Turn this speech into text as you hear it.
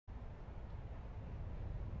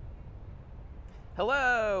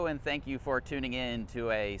Hello, and thank you for tuning in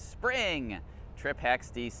to a spring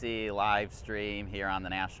TripHacks DC live stream here on the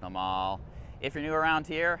National Mall. If you're new around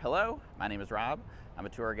here, hello, my name is Rob. I'm a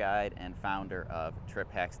tour guide and founder of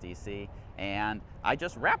TripHacks DC, and I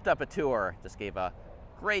just wrapped up a tour. Just gave a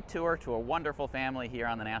great tour to a wonderful family here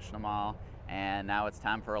on the National Mall, and now it's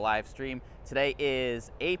time for a live stream. Today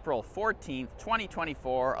is April 14th,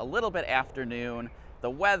 2024, a little bit after noon.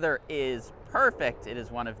 The weather is perfect. It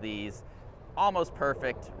is one of these almost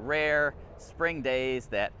perfect, rare spring days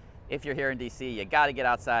that if you're here in DC, you gotta get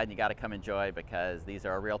outside and you gotta come enjoy, because these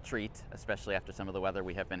are a real treat, especially after some of the weather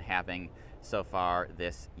we have been having so far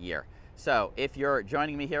this year. So if you're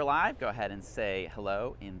joining me here live, go ahead and say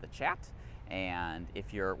hello in the chat. And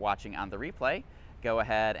if you're watching on the replay, go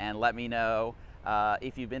ahead and let me know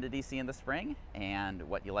if you've been to DC in the spring and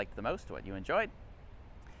what you liked the most, what you enjoyed.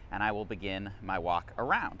 And I will begin my walk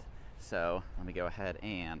around. So let me go ahead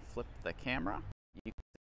and flip the camera. You can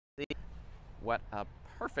see what a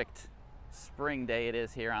perfect spring day it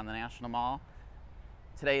is here on the National Mall.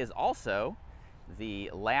 Today is also the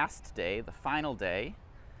last day, the final day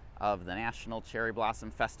of the National Cherry Blossom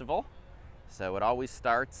Festival. So it always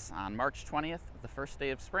starts on March 20th, the first day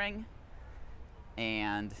of spring.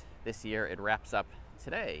 And this year it wraps up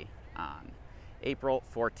today on April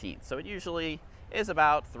 14th. So it usually is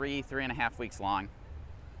about three and a half weeks long.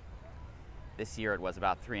 This year it was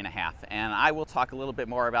about 3.5, and I will talk a little bit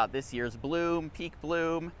more about this year's bloom, peak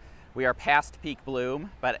bloom. We are past peak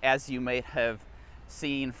bloom, but as you may have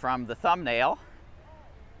seen from the thumbnail,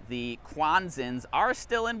 the Kwanzins are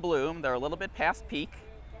still in bloom. They're a little bit past peak,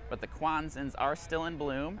 but the Kwanzins are still in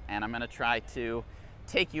bloom, and I'm going to try to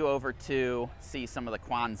take you over to see some of the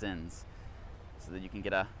Kwanzins so that you can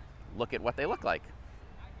get a look at what they look like.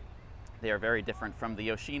 They are very different from the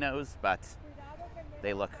Yoshinos, but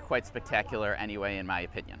they look quite spectacular anyway, in my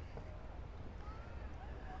opinion.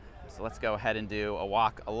 So let's go ahead and do a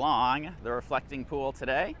walk along the reflecting pool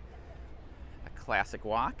today. A classic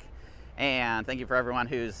walk. And thank you for everyone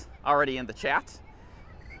who's already in the chat.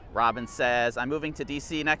 Robin says, I'm moving to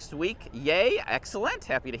DC next week. Yay, excellent,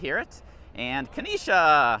 happy to hear it. And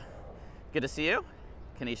Kanisha, good to see you.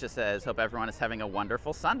 Kanisha says, hope everyone is having a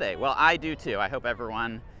wonderful Sunday. Well, I do too. I hope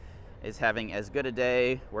everyone is having as good a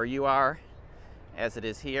day where you are as it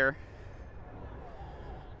is here.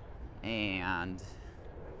 And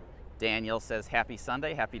Daniel says happy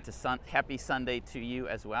Sunday. Happy Sunday to you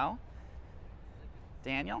as well,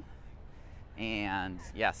 Daniel. And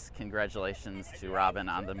yes, congratulations to Robin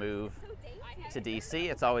on the move to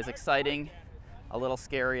DC. It's always exciting, a little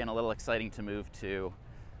scary and a little exciting to move to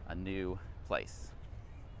a new place.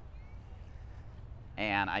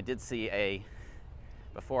 And I did see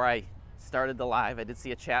before I started the live, I did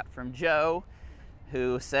see a chat from Joe,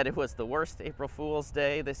 who said it was the worst April Fool's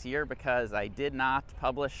Day this year because I did not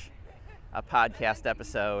publish a podcast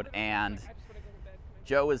episode. And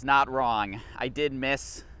Joe is not wrong. I did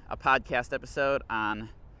miss a podcast episode on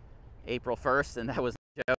April 1st, and that was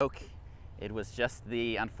a joke. It was just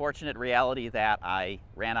the unfortunate reality that I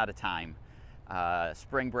ran out of time.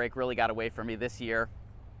 Spring break really got away from me this year.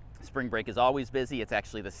 Spring break is always busy. It's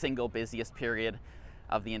actually the single busiest period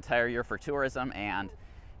of the entire year for tourism, and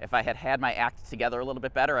if I had had my act together a little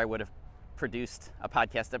bit better, I would have produced a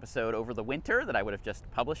podcast episode over the winter that I would have just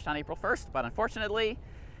published on April 1st, but unfortunately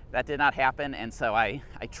that did not happen. And so I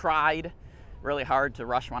tried really hard to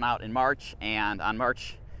rush one out in March, and on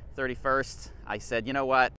March 31st I said, you know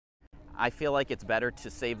what, I feel like it's better to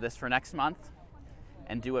save this for next month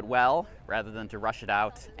and do it well rather than to rush it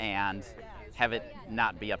out and have it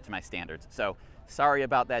not be up to my standards. So sorry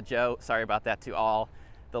about that, Joe. Sorry about that to all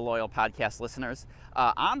the loyal podcast listeners.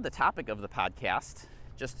 On the topic of the podcast,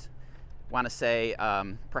 just want to say,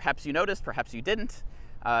 perhaps you noticed, perhaps you didn't,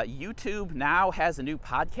 YouTube now has a new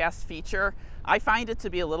podcast feature. I find it to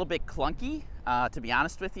be a little bit clunky, to be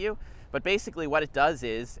honest with you, but basically what it does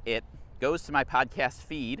is it goes to my podcast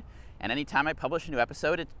feed, and anytime I publish a new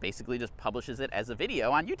episode, it basically just publishes it as a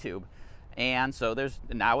video on YouTube. And so there's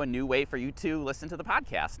now a new way for you to listen to the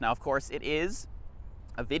podcast. Now, of course, it is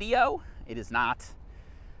a video. It is not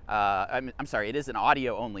I'm sorry, it is an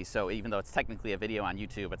audio only, so even though it's technically a video on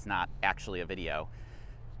YouTube, it's not actually a video.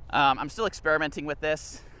 I'm still experimenting with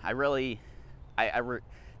this. I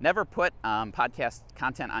never put podcast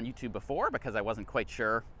content on YouTube before because I wasn't quite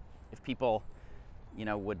sure if people,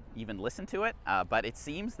 would even listen to it. But it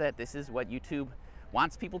seems that this is what YouTube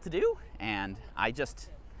wants people to do, and I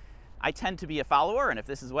tend to be a follower, and if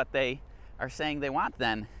this is what they are saying they want,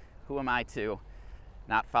 then who am I to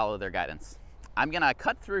not follow their guidance? I'm going to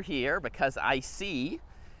cut through here because I see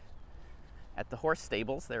at the horse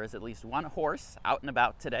stables there is at least one horse out and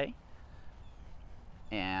about today.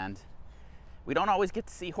 And we don't always get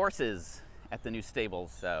to see horses at the new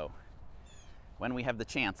stables, so when we have the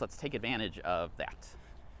chance, let's take advantage of that.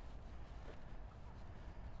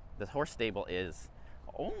 The horse stable is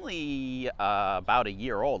only about a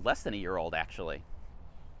year old, less than a year old actually.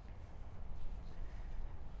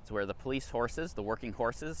 It's where the police horses, the working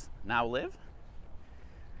horses, now live.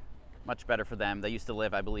 Much better for them. They used to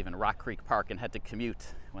live, I believe, in Rock Creek Park and had to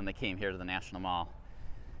commute when they came here to the National Mall.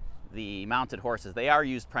 The mounted horses, they are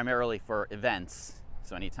used primarily for events.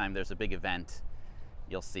 So anytime there's a big event,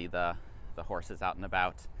 you'll see the horses out and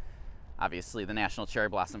about. Obviously, the National Cherry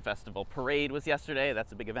Blossom Festival parade was yesterday.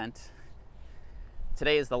 That's a big event.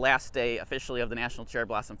 Today is the last day officially of the National Cherry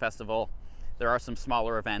Blossom Festival. There are some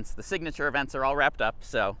smaller events. The signature events are all wrapped up,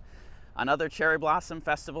 so another Cherry Blossom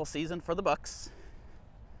Festival season for the books.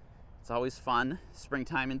 It's always fun,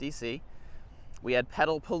 springtime in DC. We had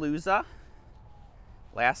Pedal Palooza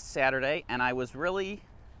last Saturday, and I was really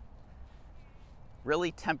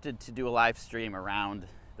tempted to do a live stream around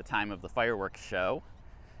the time of the fireworks show.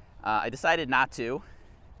 I decided not to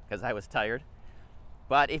because I was tired.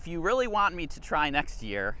 But if you really want me to try next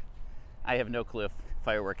year, I have no clue if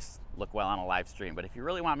fireworks look well on a live stream, but if you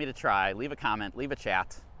really want me to try, leave a comment, leave a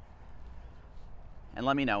chat, and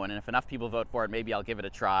let me know. And if enough people vote for it, maybe I'll give it a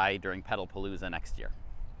try during Pedal Palooza next year.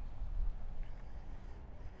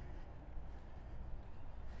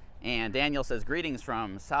 And Daniel says, greetings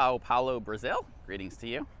from Sao Paulo, Brazil. Greetings to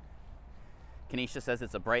you. Kenesha says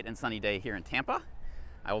it's a bright and sunny day here in Tampa.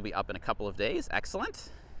 I will be up in a couple of days. Excellent.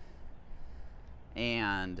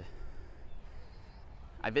 And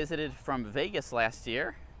I visited from Vegas last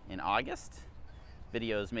year in August.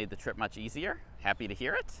 Videos made the trip much easier. Happy to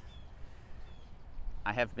hear it.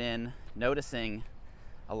 I have been noticing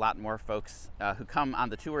a lot more folks who come on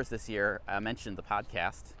the tours this year mention the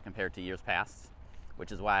podcast compared to years past,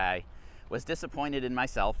 which is why I was disappointed in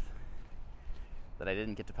myself that I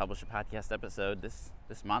didn't get to publish a podcast episode this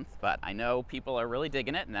month, but I know people are really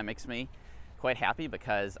digging it, and that makes me quite happy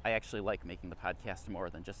because I actually like making the podcast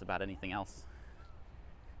more than just about anything else.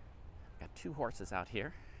 I've got two horses out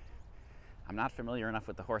here. I'm not familiar enough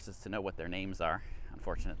with the horses to know what their names are,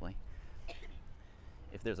 unfortunately.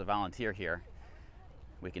 If there's a volunteer here,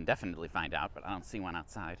 we can definitely find out, but I don't see one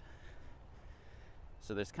outside.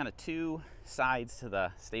 So there's kind of two sides to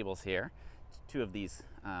the stables here. Two of these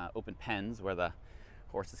open pens where the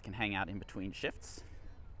horses can hang out in between shifts.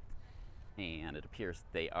 And it appears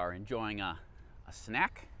they are enjoying a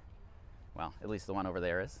snack. Well, at least the one over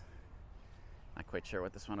there is. Not quite sure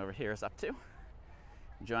what this one over here is up to.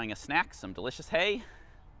 Enjoying a snack, some delicious hay.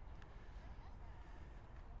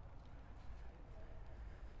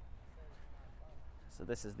 So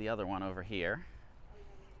this is the other one over here.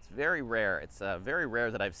 It's very rare. It's very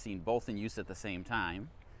rare that I've seen both in use at the same time.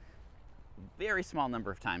 Very small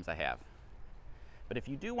number of times I have. But if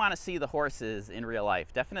you do want to see the horses in real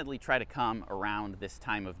life, definitely try to come around this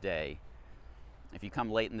time of day. If you come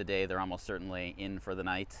late in the day, they're almost certainly in for the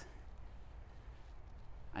night.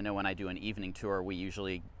 I know when I do an evening tour, we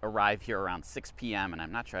usually arrive here around 6 p.m., and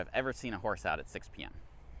I'm not sure I've ever seen a horse out at 6 p.m.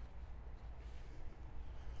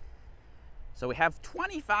 So we have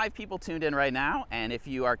 25 people tuned in right now, and if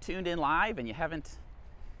you are tuned in live and you haven't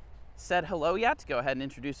said hello yet, go ahead and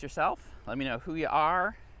introduce yourself. Let me know who you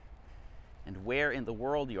are and where in the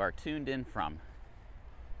world you are tuned in from.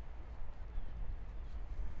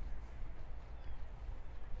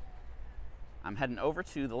 I'm heading over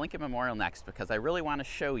to the Lincoln Memorial next because I really want to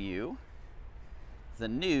show you the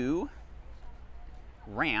new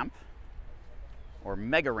ramp, or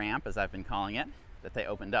mega ramp as I've been calling it, that they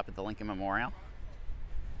opened up at the Lincoln Memorial.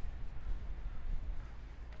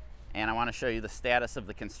 And I want to show you the status of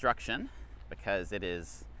the construction because it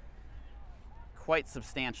is quite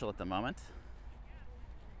substantial at the moment,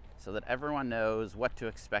 so that everyone knows what to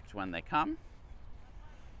expect when they come.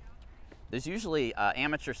 There's usually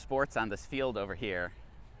amateur sports on this field over here,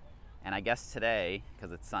 and I guess today,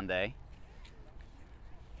 because it's Sunday,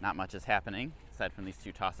 not much is happening aside from these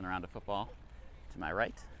two tossing around a football to my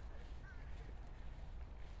right.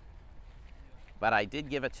 But I did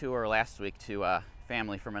give a tour last week to a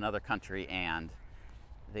family from another country, and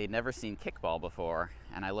they'd never seen kickball before,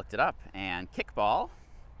 and I looked it up, and kickball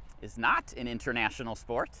is not an international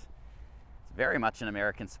sport. It's very much an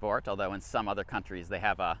American sport, although in some other countries they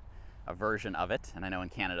have a version of it, and I know in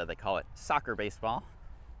Canada they call it soccer baseball.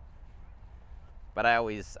 But I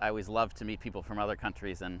always love to meet people from other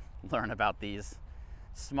countries and learn about these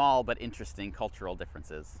small but interesting cultural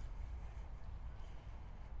differences.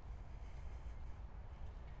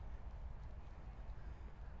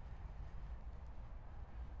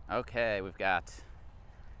 Okay, we've got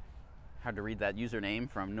hard to read that username,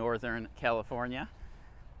 from Northern California.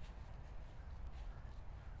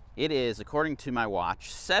 It is, according to my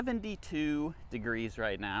watch, 72 degrees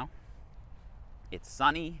right now. It's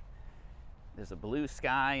sunny, there's a blue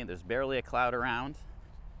sky, and there's barely a cloud around.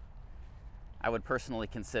 I would personally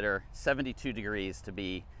consider 72 degrees to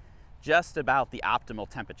be just about the optimal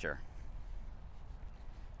temperature.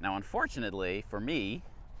 Now, unfortunately for me,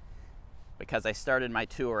 because I started my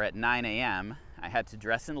tour at 9 a.m., I had to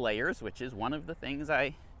dress in layers, which is one of the things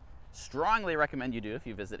I strongly recommend you do if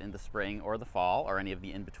you visit in the spring or the fall or any of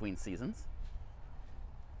the in-between seasons.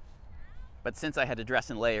 But since I had to dress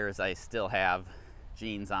in layers, I still have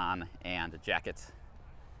jeans on and a jacket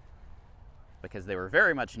because they were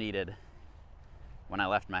very much needed when I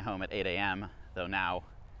left my home at 8 a.m., though now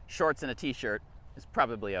shorts and a t-shirt is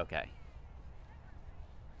probably okay.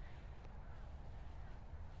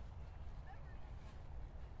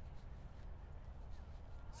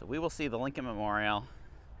 So we will see the Lincoln Memorial.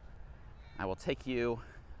 I will take you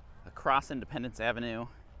across Independence Avenue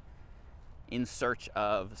in search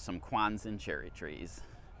of some Kwanzan cherry trees.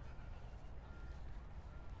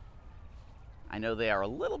 I know they are a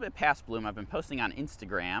little bit past bloom. I've been posting on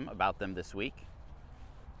Instagram about them this week.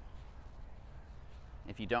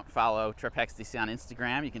 If you don't follow TripHacksDC on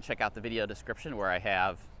Instagram, you can check out the video description where I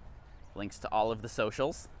have links to all of the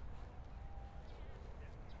socials.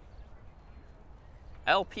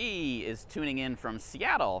 LP is tuning in from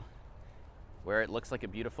Seattle, where it looks like a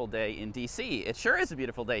beautiful day in DC. It sure is a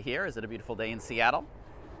beautiful day here. Is it a beautiful day in Seattle?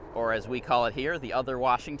 Or as we call it here, the other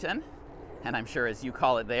Washington. And I'm sure as you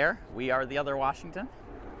call it there, we are the other Washington.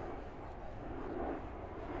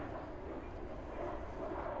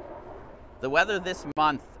 The weather this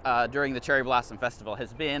month during the Cherry Blossom Festival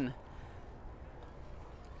has been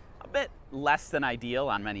a bit less than ideal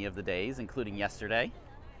on many of the days, including yesterday.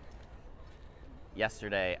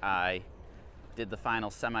 Yesterday I did the final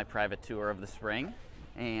semi-private tour of the spring,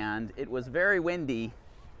 and it was very windy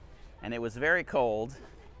and it was very cold,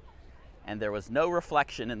 and there was no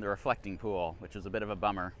reflection in the reflecting pool, which was a bit of a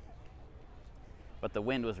bummer. But the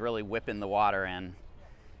wind was really whipping the water and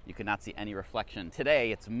you could not see any reflection.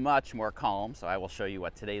 Today it's much more calm, so I will show you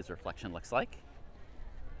what today's reflection looks like.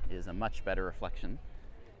 It is a much better reflection.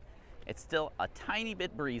 It's still a tiny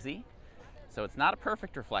bit breezy, so it's not a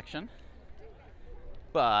perfect reflection.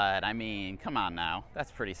 But I mean, come on now,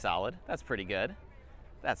 that's pretty solid. That's pretty good.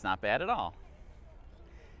 That's not bad at all.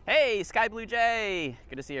 Hey, Sky Blue Jay!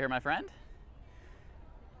 Good to see you here, my friend.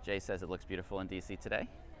 Jay says it looks beautiful in DC today.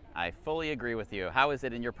 I fully agree with you. How is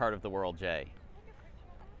it in your part of the world, Jay?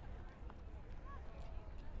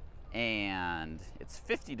 And it's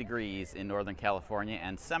 50 degrees in Northern California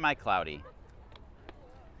and semi-cloudy.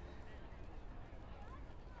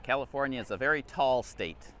 California is a very tall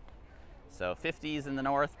state. So 50s in the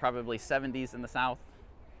north, probably 70s in the south.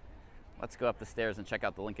 Let's go up the stairs and check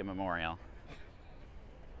out the Lincoln Memorial.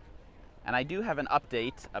 And I do have an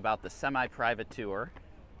update about the semi-private tour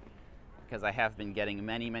because I have been getting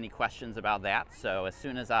many questions about that. So as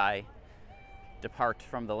soon as I depart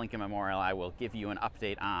from the Lincoln Memorial, I will give you an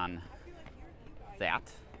update on that.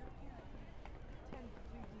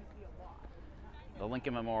 The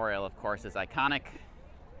Lincoln Memorial, of course, is iconic.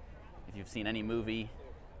 If you've seen any movie,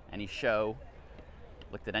 any show,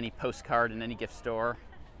 looked at any postcard in any gift store,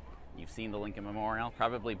 you've seen the Lincoln Memorial,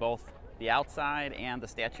 probably both the outside and the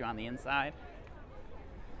statue on the inside.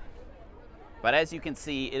 But as you can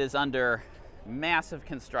see, it is under massive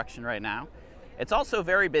construction right now. It's also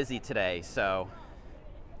very busy today, so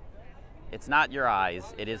it's not your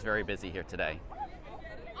eyes. It is very busy here today.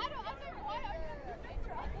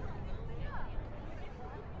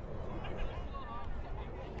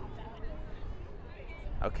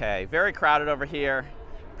 Okay, very crowded over here.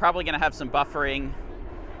 Probably gonna have some buffering.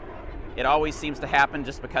 It always seems to happen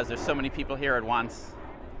just because there's so many people here at once.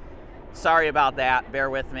 Sorry about that,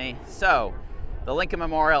 bear with me. So, the Lincoln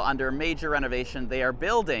Memorial under major renovation. They are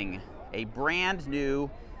building a brand new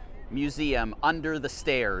museum under the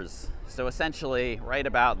stairs. So essentially, right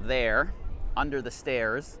about there, under the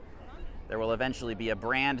stairs, there will eventually be a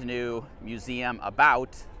brand new museum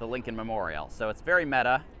about the Lincoln Memorial. So it's very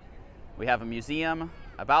meta. We have a museum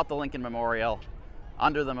about the Lincoln Memorial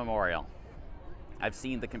under the memorial. I've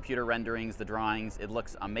seen the computer renderings, the drawings. It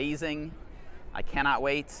looks amazing. I cannot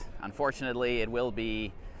wait. Unfortunately, it will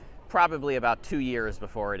be probably about 2 years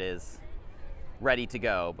before it is ready to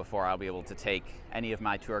go, before I'll be able to take any of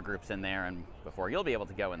my tour groups in there and before you'll be able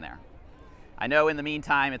to go in there. I know in the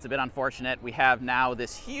meantime, it's a bit unfortunate. We have now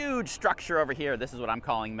this huge structure over here. This is what I'm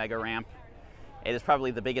calling mega ramp. It is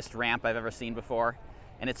probably the biggest ramp I've ever seen before,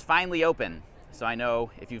 and it's finally open. So I know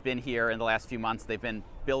if you've been here in the last few months, they've been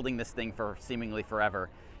building this thing for seemingly forever.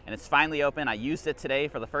 And it's finally open. I used it today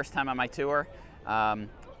for the first time on my tour.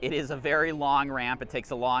 It is a very long ramp. It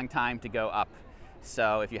takes a long time to go up.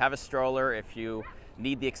 So if you have a stroller, if you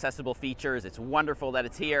need the accessible features, it's wonderful that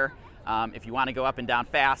it's here. If you want to go up and down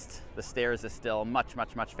fast, the stairs is still much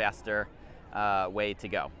faster way to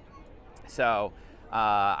go. So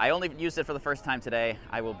I only used it for the first time today.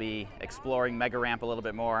 I will be exploring Mega Ramp a little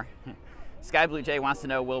bit more. Sky Blue Jay wants to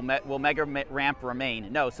know, will Mega Ramp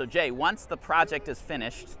remain? No, so Jay, once the project is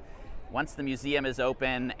finished, once the museum is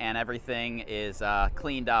open and everything is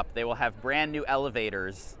cleaned up, they will have brand new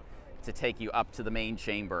elevators to take you up to the main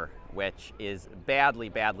chamber, which is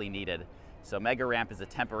badly needed. So Mega Ramp is a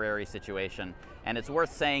temporary situation. And it's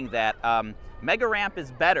worth saying that Mega Ramp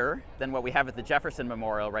is better than what we have at the Jefferson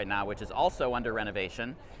Memorial right now, which is also under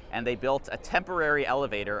renovation. And they built a temporary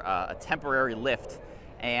elevator, a temporary lift,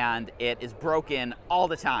 and it is broken all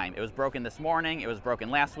the time. It was broken this morning, it was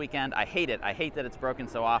broken last weekend. I hate it. I hate that it's broken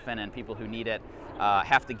so often and people who need it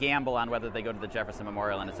have to gamble on whether they go to the Jefferson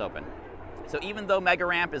Memorial and it's open. So even though Mega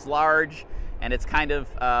Ramp is large and it's kind of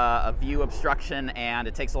a view obstruction and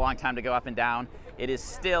it takes a long time to go up and down, it is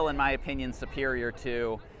still, in my opinion, superior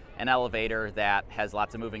to an elevator that has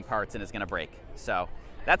lots of moving parts and is gonna break. So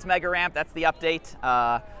that's Mega Ramp, that's the update.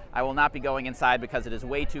 I will not be going inside because it is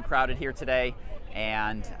way too crowded here today,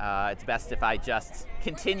 and it's best if I just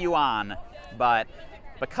continue on. But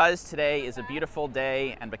because today is a beautiful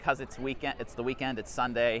day and because it's the weekend, it's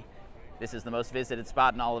Sunday, this is the most visited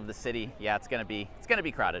spot in all of the city. Yeah, it's gonna be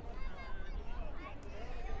crowded.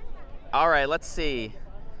 All right, let's see.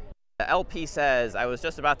 LP says, I was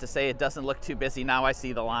just about to say it doesn't look too busy, now I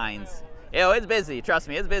see the lines. Ew, it's busy, trust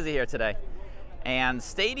me, it's busy here today. And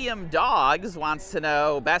Stadium Dogs wants to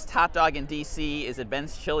know, best hot dog in DC, is it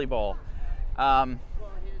Ben's Chili Bowl? Well,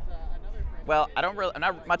 I'm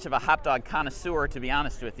not much of a hot dog connoisseur, to be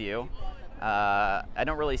honest with you. I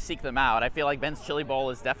don't really seek them out. I feel like Ben's Chili Bowl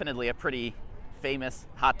is definitely a pretty famous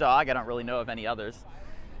hot dog. I don't really know of any others.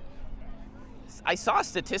 I saw a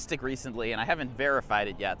statistic recently, and I haven't verified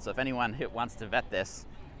it yet, so if anyone wants to vet this,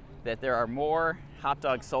 that there are more hot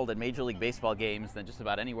dogs sold at Major League Baseball games than just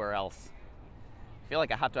about anywhere else. I feel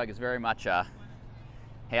like a hot dog is very much a,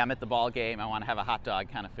 hey, I'm at the ball game, I want to have a hot dog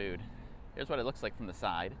kind of food. Here's what it looks like from the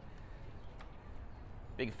side.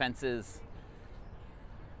 Big fences.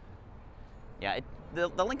 Yeah, the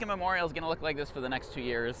Lincoln Memorial is going to look like this for the next 2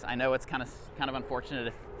 years. I know it's kind of unfortunate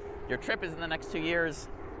if your trip is in the next 2 years.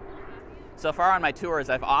 So far on my tours,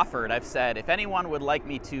 I've said, if anyone would like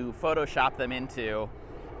me to Photoshop them into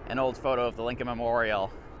an old photo of the Lincoln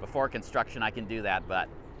Memorial before construction, I can do that, but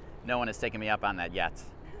no one has taken me up on that yet.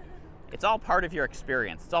 It's all part of your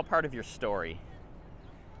experience. It's all part of your story.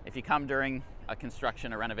 If you come during a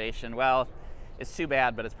construction or renovation, well, it's too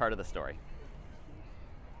bad, but it's part of the story.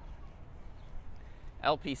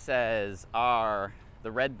 LP says, are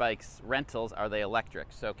the red bikes rentals, are they electric?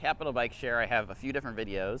 So Capital Bike Share, I have a few different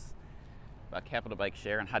videos about Capital Bike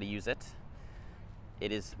Share and how to use it.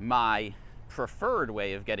 It is my preferred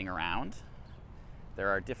way of getting around. There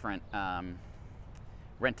are different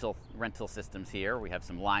rental systems here. We have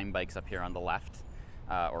some Lime bikes up here on the left,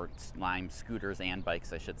 or Lime scooters and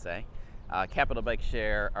bikes, I should say. Capital Bike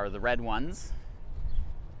Share are the red ones.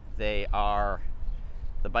 They are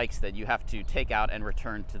the bikes that you have to take out and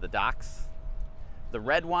return to the docks. The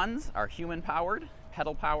red ones are human-powered,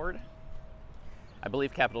 pedal-powered. I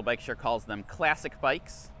believe Capital Bike Share calls them classic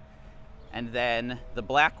bikes. And then the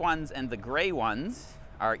black ones and the gray ones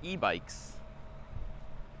are e-bikes.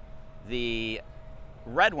 The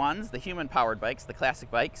red ones, the human-powered bikes, the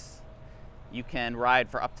classic bikes, you can ride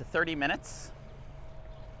for up to 30 minutes.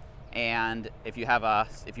 And if you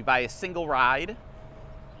buy a single ride,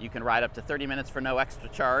 you can ride up to 30 minutes for no extra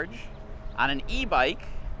charge. On an e-bike,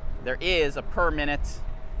 there is a per minute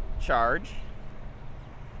charge.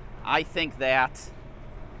 I think that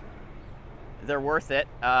they're worth it,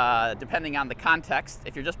 depending on the context.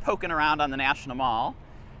 If you're just poking around on the National Mall,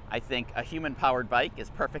 I think a human-powered bike is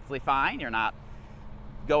perfectly fine. You're not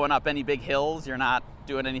going up any big hills, you're not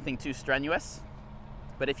doing anything too strenuous.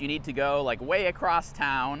 But if you need to go like way across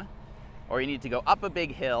town, or you need to go up a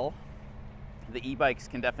big hill, the e-bikes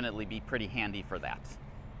can definitely be pretty handy for that.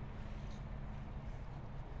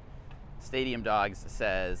 Stadium Dogs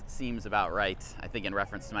says, seems about right, I think in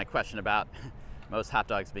reference to my question about most hot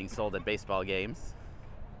dogs being sold at baseball games.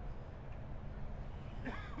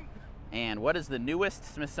 And what is the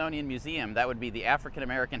newest Smithsonian museum? That would be the African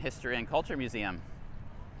American History and Culture Museum.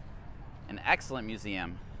 An excellent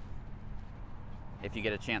museum if you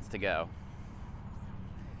get a chance to go.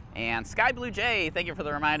 And Sky Blue Jay, thank you for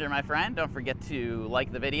the reminder, my friend. Don't forget to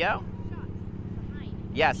like the video.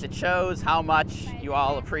 Yes, it shows how much you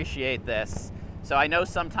all appreciate this. So I know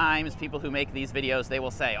sometimes people who make these videos, they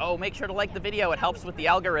will say, oh, make sure to like the video, it helps with the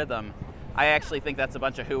algorithm. I actually think that's a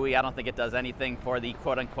bunch of hooey. I don't think it does anything for the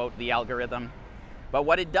quote-unquote the algorithm. But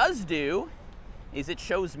what it does do is it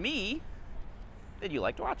shows me that you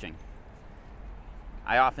liked watching.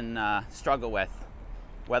 I often struggle with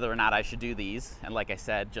whether or not I should do these, and like I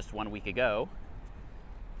said just 1 week ago,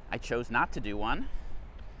 I chose not to do one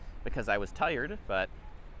because I was tired, but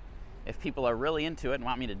if people are really into it and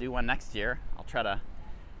want me to do one next year, I'll try to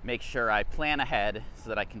make sure I plan ahead so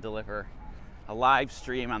that I can deliver a live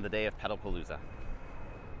stream on the day of Pedalpalooza.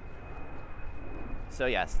 So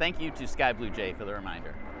yes, thank you to Sky Blue Jay for the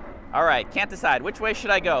reminder. All right, can't decide. Which way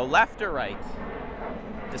should I go, left or right?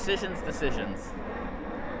 Decisions, decisions.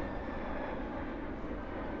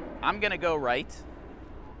 I'm gonna go right.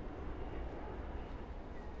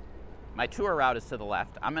 My tour route is to the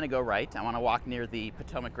left. I'm gonna go right. I wanna walk near the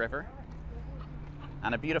Potomac River.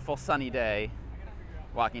 On a beautiful sunny day,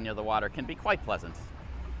 walking near the water can be quite pleasant.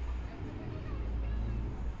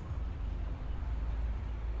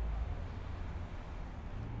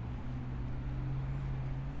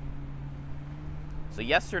 So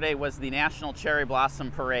yesterday was the National Cherry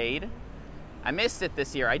Blossom Parade. I missed it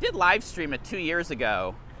this year. I did live stream it 2 years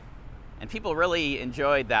ago, and people really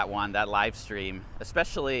enjoyed that one, that live stream,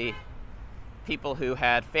 especially people who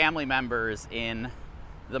had family members in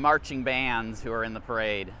the marching bands who are in the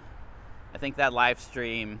parade. I think that live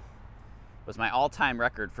stream was my all-time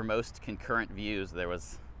record for most concurrent views. There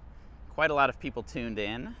was quite a lot of people tuned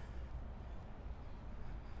in.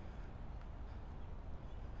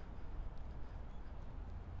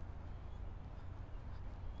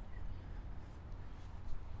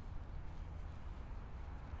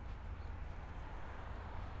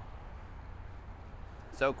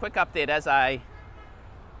 So quick update as I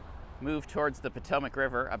move towards the Potomac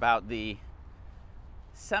River about the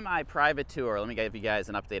semi-private tour. Let me give you guys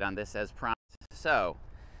an update on this as promised. So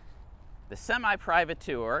the semi-private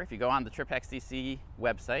tour, if you go on the TripXDC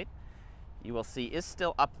website, you will see is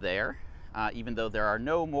still up there, even though there are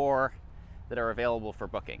no more that are available for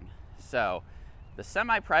booking. So the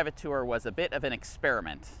semi-private tour was a bit of an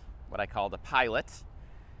experiment, what I called a pilot,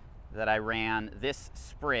 that I ran this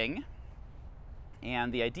spring.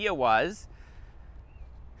 And the idea was,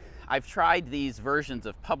 I've tried these versions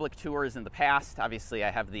of public tours in the past. Obviously,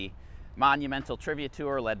 I have the Monumental Trivia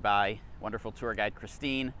Tour led by wonderful tour guide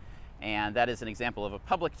Christine. And that is an example of a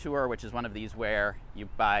public tour, which is one of these where you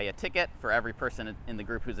buy a ticket for every person in the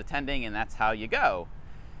group who's attending, and that's how you go.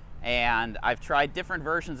 And I've tried different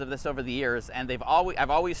versions of this over the years, and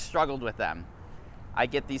I've always struggled with them. I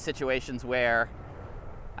get these situations where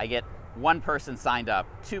I get one person signed up,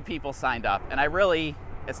 2 people signed up, and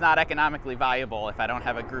it's not economically viable if I don't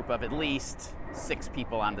have a group of at least 6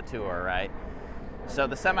 people on the tour, right? So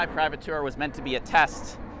the semi-private tour was meant to be a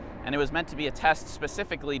test, and it was meant to be a test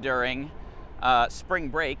specifically during spring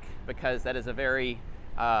break, because that is a very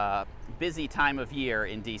busy time of year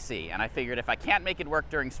in DC. And I figured if I can't make it work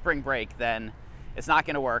during spring break, then it's not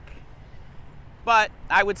gonna work. But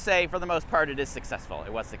I would say for the most part it is successful.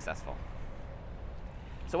 It was successful.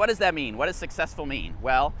 So what does that mean? What does successful mean?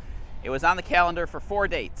 Well, it was on the calendar for 4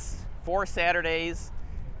 dates, 4 Saturdays,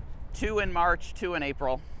 2 in March, 2 in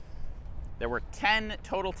April. There were 10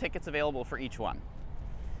 total tickets available for each one.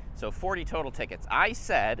 So 40 total tickets. I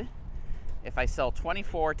said, if I sell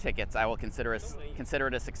 24 tickets, I will consider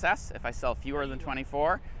it a success. If I sell fewer than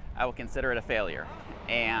 24, I will consider it a failure.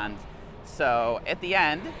 And so at the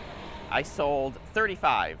end, I sold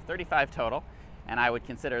 35 total, and I would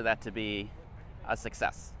consider that to be a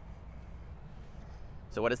success.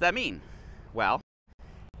 So what does that mean? Well,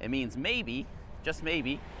 it means maybe, just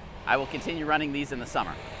maybe, I will continue running these in the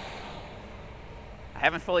summer. I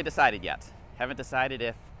haven't fully decided yet. Haven't decided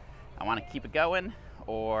if I want to keep it going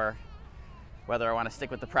or whether I want to stick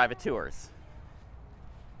with the private tours.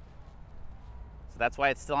 So that's why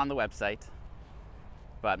it's still on the website,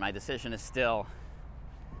 but my decision is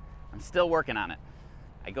I'm still working on it.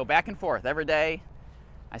 I go back and forth every day.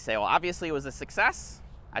 I say, well, obviously it was a success.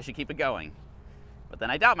 I should keep it going. But then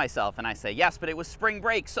I doubt myself and I say, yes, but it was spring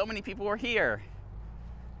break. So many people were here.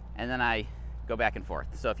 And then I go back and forth.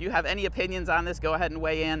 So if you have any opinions on this, go ahead and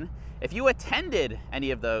weigh in. If you attended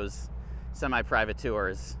any of those semi-private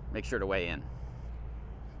tours, make sure to weigh in.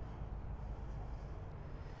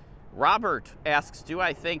 Robert asks, do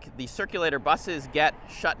I think the circulator buses get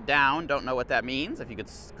shut down? Don't know what that means. If you could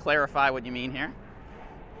clarify what you mean here.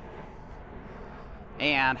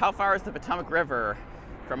 And how far is the Potomac River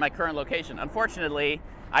from my current location? Unfortunately,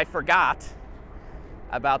 I forgot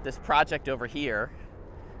about this project over here.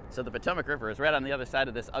 So the Potomac River is right on the other side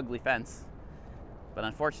of this ugly fence. But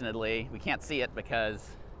unfortunately, we can't see it because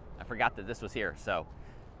I forgot that this was here. So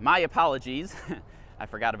my apologies. I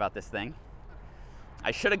forgot about this thing.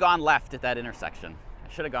 I should have gone left at that intersection.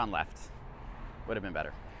 I should have gone left. Would have been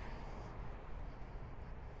better.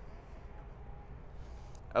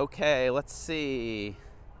 Okay, let's see.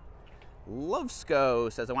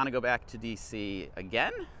 Lovesco says, I want to go back to DC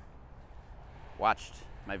again. Watched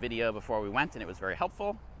my video before we went and it was very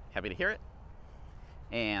helpful. Happy to hear it.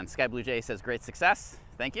 And Sky Blue Jay says, great success.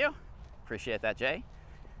 Thank you. Appreciate that, Jay.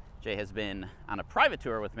 Jay has been on a private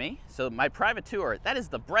tour with me. So my private tour, that is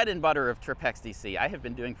the bread and butter of TripHacks DC. I have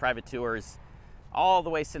been doing private tours all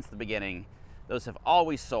the way since the beginning. Those have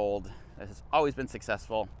always sold. That has always been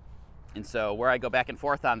successful. And so where I go back and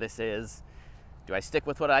forth on this is, do I stick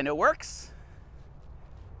with what I know works?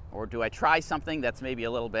 Or do I try something that's maybe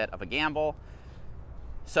a little bit of a gamble?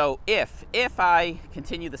 So if I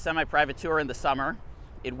continue the semi-private tour in the summer,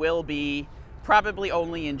 it will be probably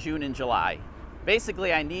only in June and July.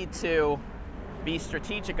 Basically, I need to be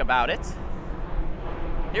strategic about it.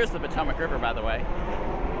 Here's the Potomac River, by the way.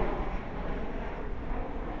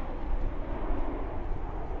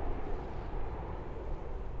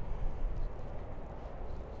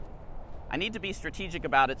 I need to be strategic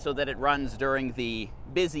about it so that it runs during the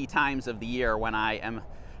busy times of the year when I am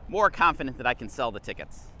more confident that I can sell the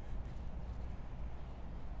tickets.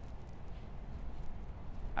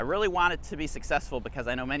 I really want it to be successful because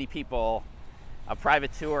I know many people, a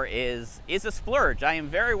private tour is a splurge. I am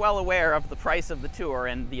very well aware of the price of the tour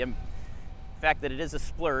and the fact that it is a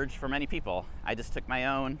splurge for many people. I just took my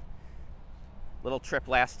own little trip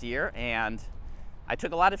last year and I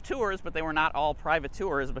took a lot of tours, but they were not all private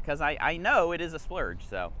tours because I know it is a splurge,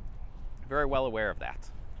 so very well aware of that.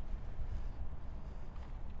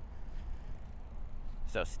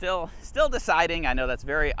 So still deciding. I know that's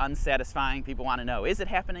very unsatisfying. People want to know, is it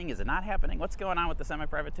happening? Is it not happening? What's going on with the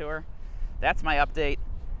semi-private tour? That's my update.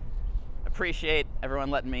 Appreciate everyone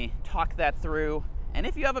letting me talk that through. And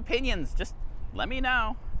if you have opinions, just let me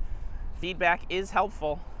know. Feedback is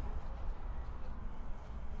helpful.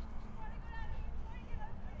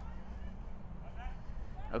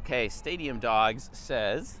 Okay, Stadium Dogs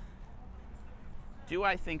says, do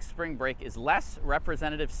I think spring break is less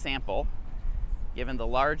representative sample given the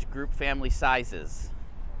large group family sizes?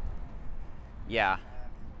 Yeah,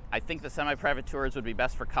 I think the semi-private tours would be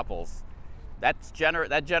best for couples. That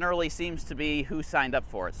generally seems to be who signed up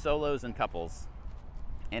for it, solos and couples.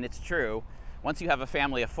 And it's true, once you have a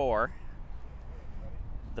family of 4,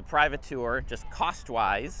 the private tour, just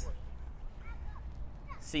cost-wise,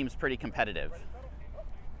 seems pretty competitive.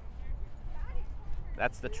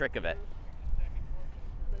 That's the trick of it.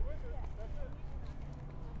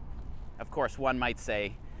 Of course, one might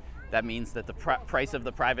say that means that the price of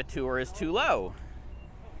the private tour is too low.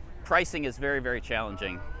 Pricing is very, very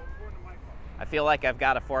challenging. I feel like I've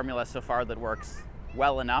got a formula so far that works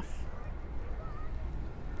well enough.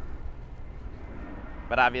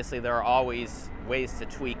 But obviously there are always ways to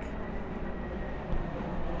tweak.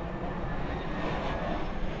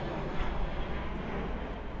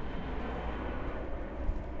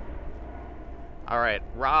 All right,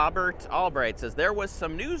 Robert Albright says, there was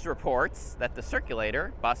some news reports that the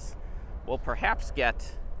circulator bus will perhaps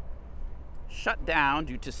get shut down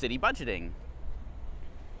due to city budgeting.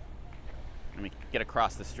 Let me get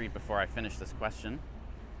across the street before I finish this question.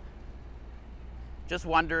 Just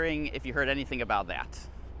wondering if you heard anything about that.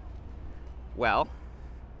 Well,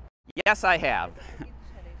 yes, I have.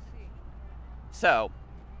 So,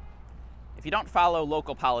 if you don't follow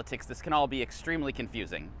local politics, this can all be extremely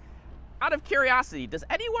confusing. Out of curiosity, does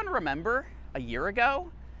anyone remember a year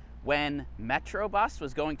ago when Metrobus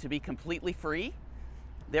was going to be completely free?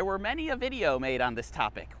 There were many a video made on this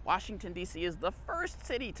topic. Washington, D.C. is the first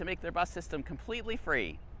city to make their bus system completely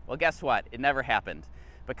free. Well, guess what? It never happened.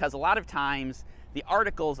 Because a lot of times, the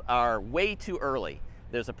articles are way too early.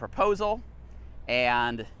 There's a proposal,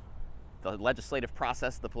 and the legislative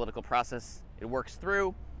process, the political process, it works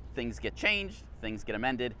through, things get changed, things get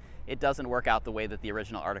amended. It doesn't work out the way that the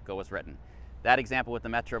original article was written. That example with the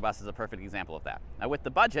Metrobus is a perfect example of that. Now with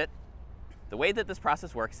the budget, the way that this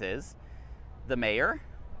process works is the mayor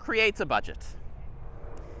creates a budget.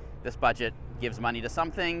 This budget gives money to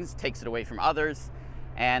some things, takes it away from others,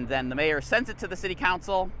 and then the mayor sends it to the city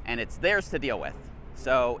council and it's theirs to deal with.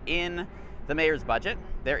 So in the mayor's budget,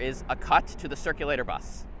 there is a cut to the circulator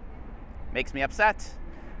bus. Makes me upset,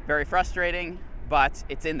 very frustrating, but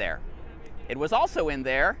it's in there. It was also in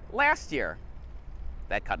there last year.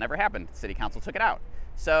 That cut never happened. City council took it out.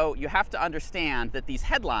 So you have to understand that these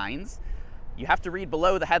headlines, you have to read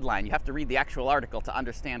below the headline. You have to read the actual article to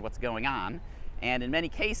understand what's going on. And in many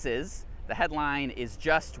cases, the headline is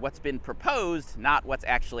just what's been proposed, not what's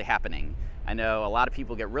actually happening. I know a lot of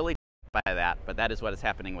people get really by that, but that is what is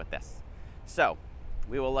happening with this. So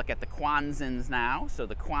we will look at the Kwanzans now. So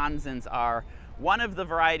the Kwanzans are one of the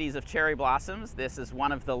varieties of cherry blossoms. This is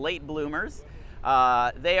one of the late bloomers.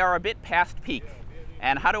 They are a bit past peak.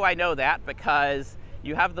 And how do I know that? Because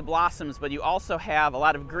you have the blossoms, but you also have a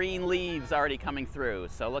lot of green leaves already coming through.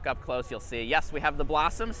 So look up close, you'll see. Yes, we have the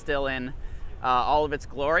blossom still in all of its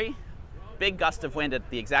glory. Big gust of wind at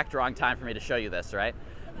the exact wrong time for me to show you this, right?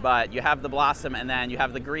 But you have the blossom, and then you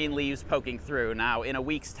have the green leaves poking through. Now, in a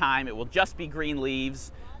week's time, it will just be green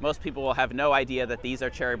leaves. Most people will have no idea that these are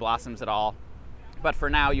cherry blossoms at all. But for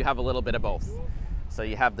now, you have a little bit of both. So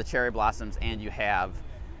you have the cherry blossoms and you have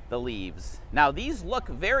the leaves. Now these look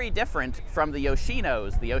very different from the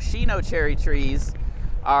Yoshinos. The Yoshino cherry trees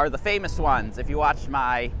are the famous ones. If you watched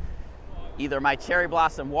either my cherry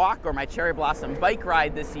blossom walk or my cherry blossom bike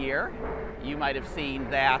ride this year, you might have seen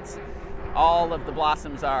that all of the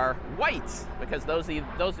blossoms are white because those are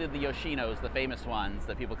the Yoshinos, the famous ones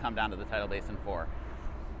that people come down to the Tidal Basin for.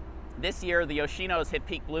 This year the Yoshinos hit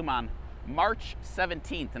peak bloom on March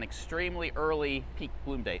 17th, an extremely early peak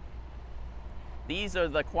bloom date. These are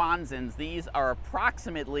the Kwanzans. These are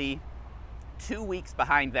approximately 2 weeks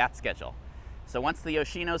behind that schedule. So once the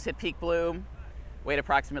Yoshinos hit peak bloom, wait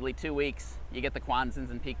approximately 2 weeks, you get the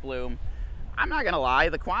Kwanzans in peak bloom. I'm not gonna lie,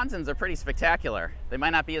 the Kwanzans are pretty spectacular. They might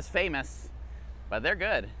not be as famous, but they're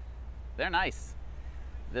good. They're nice.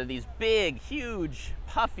 They're these big, huge,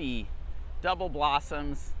 puffy, double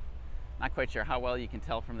blossoms. Not quite sure how well you can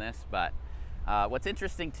tell from this, but what's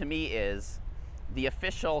interesting to me is the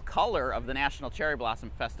official color of the National Cherry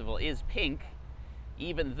Blossom Festival is pink,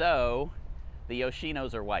 even though the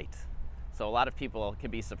Yoshinos are white. So a lot of people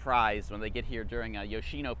can be surprised when they get here during a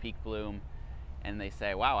Yoshino peak bloom and they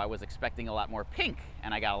say, wow, I was expecting a lot more pink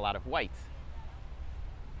and I got a lot of white.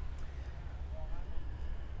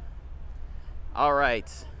 All right,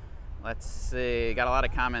 let's see, got a lot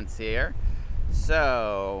of comments here.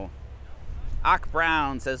 So, Ock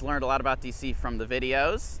Brown says, learned a lot about DC from the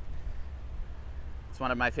videos. It's one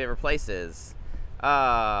of my favorite places.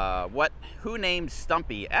 Who named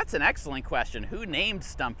Stumpy? That's an excellent question. Who named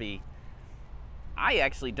Stumpy? I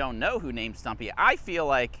actually don't know who named Stumpy. I feel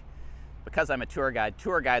like, because I'm a tour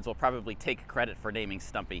guides will probably take credit for naming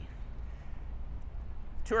Stumpy.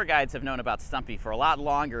 Tour guides have known about Stumpy for a lot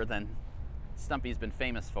longer than Stumpy's been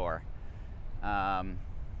famous for. And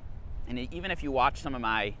even if you watch some of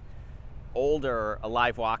my older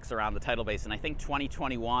live walks around the Tidal Basin, I think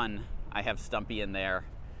 2021, I have Stumpy in there.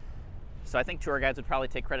 So I think tour guides would probably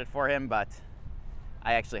take credit for him, but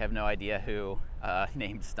I actually have no idea who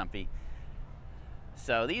named Stumpy.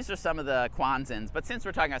 So these are some of the Kwanzans, but since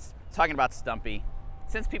we're talking about Stumpy,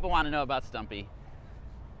 since people want to know about Stumpy,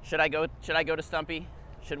 should I go to Stumpy?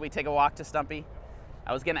 Should we take a walk to Stumpy?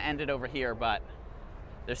 I was gonna end it over here, but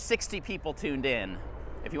there's 60 people tuned in.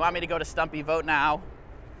 If you want me to go to Stumpy, vote now.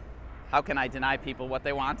 How can I deny people what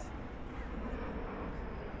they want?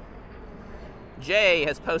 Jay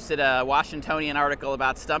has posted a Washingtonian article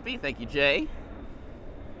about Stumpy. Thank you, Jay.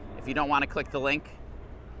 If you don't want to click the link.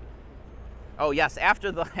 Oh yes,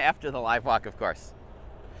 after the live walk, of course.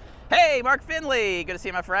 Hey, Mark Finley, good to see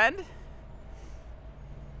you, my friend.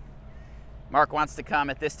 Mark wants to come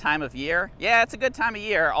at this time of year. Yeah, it's a good time of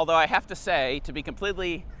year, although I have to say, to be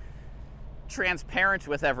completely transparent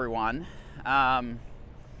with everyone,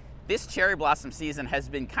 this cherry blossom season has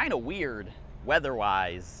been kind of weird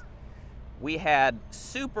weather-wise. We had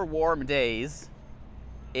super warm days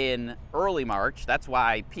in early March. That's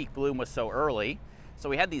why peak bloom was so early. So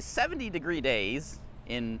we had these 70-degree days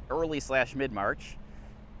in early/mid-March.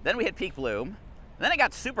 Then we hit peak bloom. And then it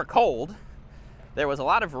got super cold. There was a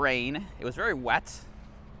lot of rain. It was very wet.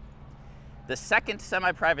 The second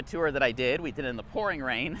semi-private tour that I did, we did in the pouring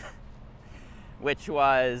rain, which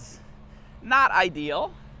was not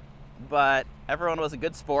ideal, but everyone was a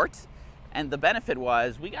good sport. And the benefit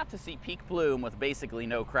was we got to see peak bloom with basically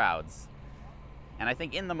no crowds. And I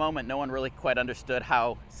think in the moment, no one really quite understood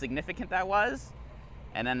how significant that was.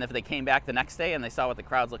 And then if they came back the next day and they saw what the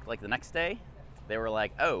crowds looked like the next day, they were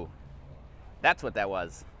like, oh, that's what that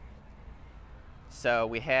was. So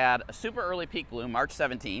we had a super early peak bloom, March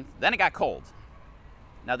 17th. Then it got cold.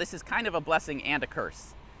 Now this is kind of a blessing and a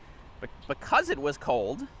curse. But because it was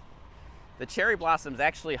cold, the cherry blossoms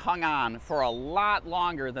actually hung on for a lot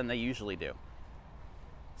longer than they usually do.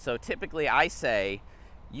 So typically I say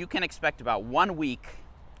you can expect about 1 week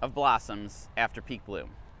of blossoms after peak bloom.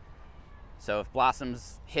 So if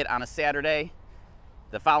blossoms hit on a Saturday,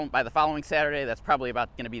 by the following Saturday, that's probably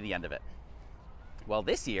about going to be the end of it. Well,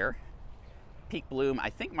 this year, peak bloom, I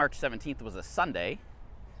think March 17th was a Sunday,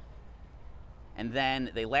 and then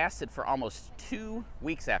they lasted for almost 2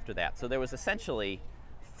 weeks after that. So there was essentially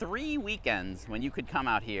 3 weekends when you could come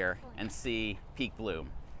out here and see peak bloom.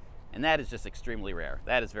 And that is just extremely rare.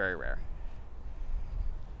 That is very rare.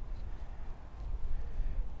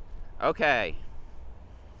 Okay.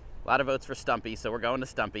 A lot of votes for Stumpy, so we're going to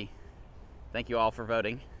Stumpy. Thank you all for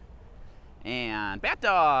voting. And Bat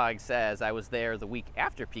Dog says, I was there the week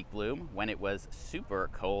after peak bloom when it was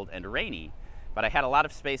super cold and rainy, but I had a lot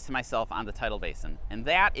of space to myself on the Tidal Basin. And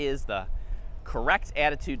that is the correct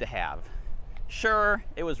attitude to have. Sure,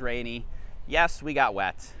 it was rainy. Yes, we got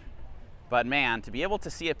wet. But man, to be able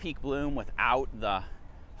to see a peak bloom without the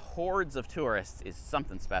hordes of tourists is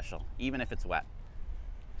something special, even if it's wet.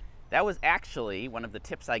 That was actually one of the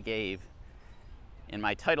tips I gave in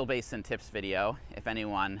my Tidal Basin tips video. If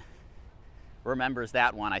anyone remembers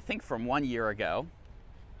that one, I think from 1 year ago,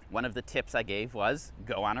 one of the tips I gave was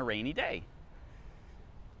go on a rainy day.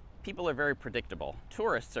 People are very predictable.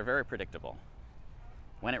 Tourists are very predictable.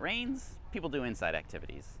 When it rains, people do inside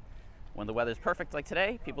activities. When the weather's perfect like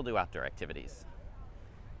today, people do outdoor activities.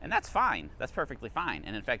 And that's fine. That's perfectly fine.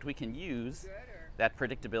 And in fact, we can use that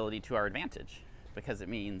predictability to our advantage, because it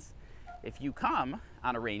means if you come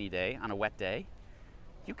on a rainy day, on a wet day,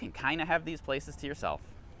 you can kind of have these places to yourself,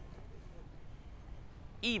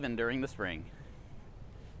 even during the spring.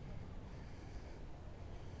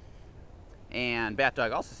 And Bat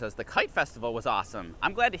Dog also says, the Kite Festival was awesome.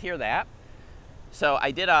 I'm glad to hear that. So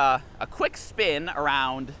I did a quick spin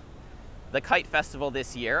around the Kite Festival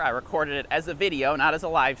this year. I recorded it as a video, not as a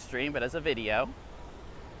live stream, but as a video.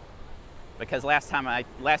 Because last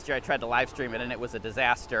year I tried to live stream it and it was a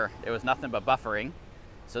disaster. It was nothing but buffering.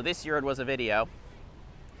 So this year it was a video.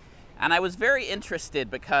 And I was very interested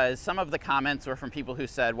because some of the comments were from people who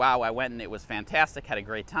said, wow, I went and it was fantastic, had a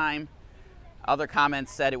great time. Other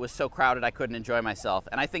comments said it was so crowded I couldn't enjoy myself.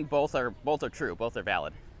 And I think both are true, both are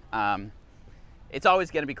valid. It's always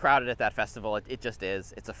going to be crowded at that festival. It just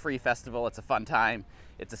is. It's a free festival. It's a fun time.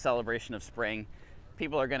 It's a celebration of spring.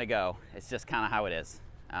 People are going to go. It's just kind of how it is.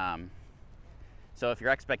 So if your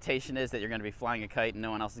expectation is that you're going to be flying a kite and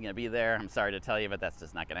no one else is going to be there, I'm sorry to tell you, but that's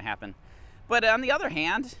just not going to happen. But on the other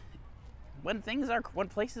hand, when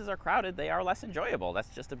places are crowded, they are less enjoyable. That's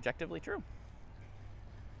just objectively true.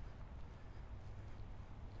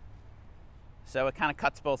 So it kind of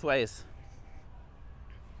cuts both ways.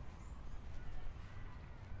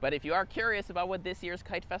 But if you are curious about what this year's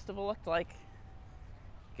Kite Festival looked like,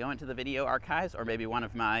 go into the video archives, or maybe one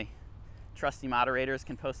of my trusty moderators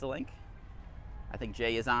can post a link. I think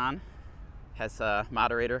Jay is on, has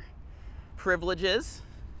moderator privileges.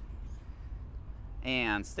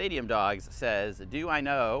 And Stadium Dogs says, do I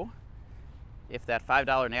know if that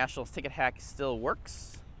 $5 Nationals ticket hack still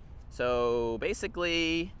works? So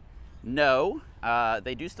basically, no.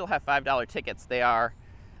 They do still have $5 tickets. They are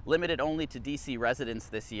limited only to DC residents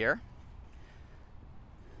this year.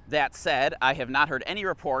 That said, I have not heard any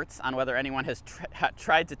reports on whether anyone has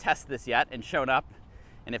tried to test this yet and shown up,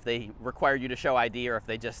 and if they require you to show ID or if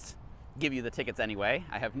they just give you the tickets anyway.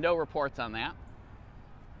 I have no reports on that.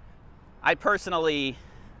 I personally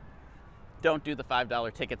don't do the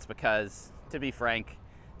 $5 tickets because, to be frank,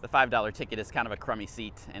 the $5 ticket is kind of a crummy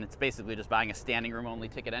seat, and it's basically just buying a standing room only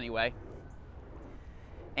ticket anyway.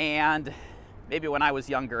 And maybe when I was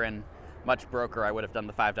younger and much broker, I would have done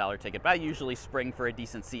the $5 ticket, but I usually spring for a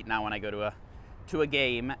decent seat now when I go to a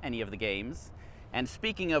game, any of the games. And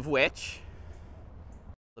speaking of which,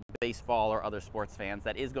 the baseball or other sports fans,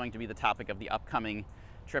 that is going to be the topic of the upcoming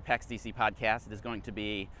Trip Hacks DC podcast. It is going to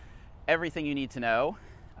be everything you need to know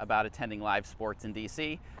about attending live sports in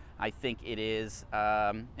DC. I think it is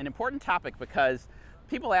an important topic because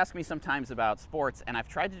people ask me sometimes about sports, and I've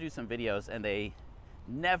tried to do some videos and they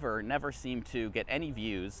never seem to get any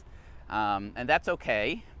views. And that's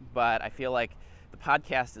okay, but I feel like the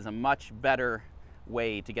podcast is a much better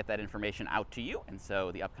way to get that information out to you. And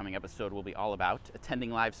so the upcoming episode will be all about attending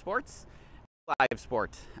live sports. Live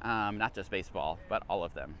sport, not just baseball, but all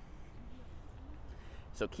of them.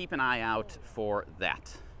 So keep an eye out for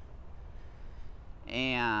that.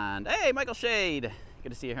 And hey, Michael Shade, good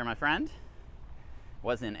to see you here, my friend.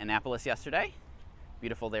 Was in Annapolis yesterday.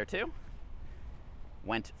 Beautiful there too.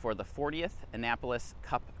 Went for the 40th Annapolis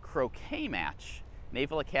Cup croquet match,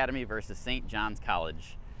 Naval Academy versus St. John's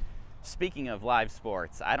College. Speaking of live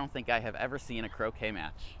sports, I don't think I have ever seen a croquet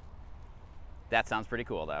match. That sounds pretty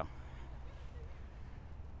cool though.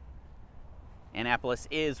 Annapolis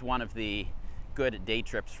is one of the good day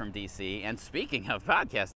trips from DC. And speaking of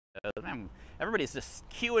podcast, everybody's just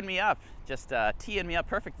queuing me up, just teeing me up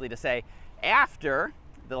perfectly to say, after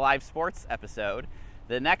the live sports episode,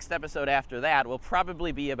 the next episode after that will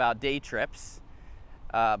probably be about day trips,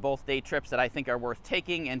 both day trips that I think are worth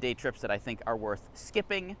taking and day trips that I think are worth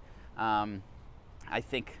skipping. I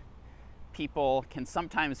think people can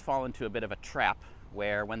sometimes fall into a bit of a trap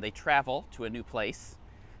where when they travel to a new place,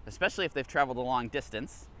 especially if they've traveled a long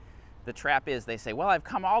distance, the trap is they say, well, I've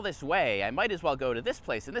come all this way. I might as well go to this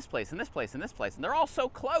place and this place and this place and this place. And they're all so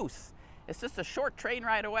close. It's just a short train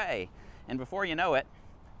ride away. And before you know it,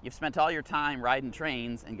 you've spent all your time riding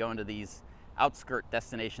trains and going to these outskirt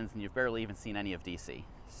destinations, and you've barely even seen any of DC.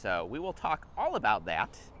 So we will talk all about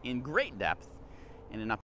that in great depth in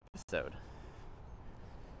an episode.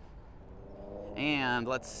 And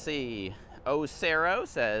let's see. Osero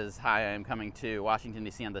says, hi, I'm coming to Washington,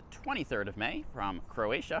 D.C. on the 23rd of May from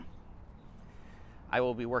Croatia. I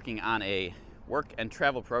will be working on a work and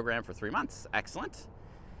travel program for 3 months. Excellent.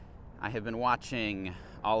 I have been watching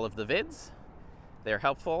all of the vids. They're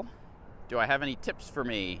helpful. Do I have any tips for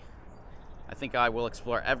me? I think I will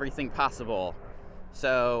explore everything possible.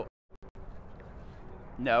 So,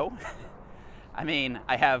 no. I mean,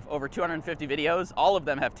 I have over 250 videos. All of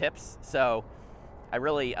them have tips. So I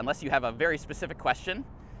really, unless you have a very specific question,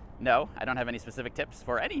 no, I don't have any specific tips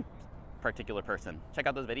for any particular person. Check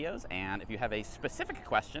out those videos, and if you have a specific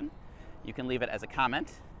question, you can leave it as a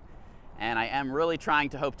comment. And I am really trying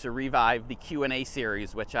to hope to revive the Q&A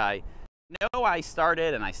series, which I know I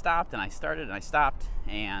started and I stopped and I started and I stopped,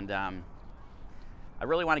 and I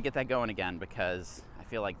really want to get that going again because I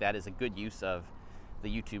feel like that is a good use of the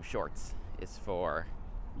YouTube Shorts, is for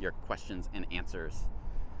your questions and answers.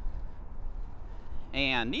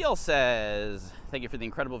 And Neil says, thank you for the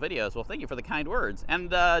incredible videos. Well, thank you for the kind words. And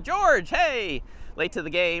George, hey, late to the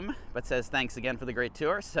game, but says thanks again for the great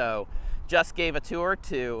tour. So just gave a tour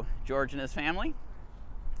to George and his family.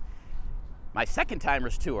 My second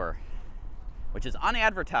timer's tour, which is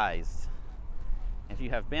unadvertised. If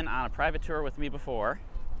you have been on a private tour with me before,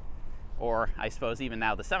 or I suppose even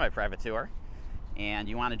now the semi-private tour, and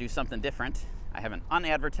you want to do something different, I have an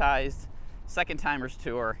unadvertised second timer's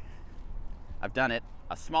tour. I've done it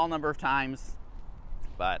a small number of times,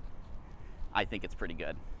 but I think it's pretty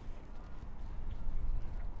good.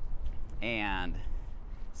 And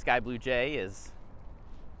Sky Blue Jay is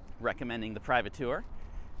recommending the private tour.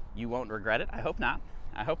 You won't regret it. I hope not.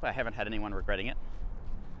 I hope I haven't had anyone regretting it.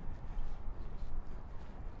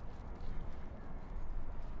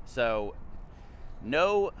 So,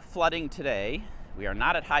 no flooding today. We are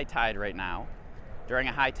not at high tide right now. During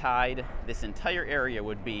a high tide, this entire area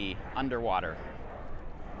would be underwater.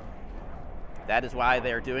 That is why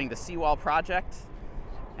they're doing the seawall project,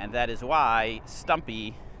 and that is why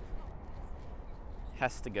Stumpy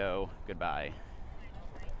has to go goodbye.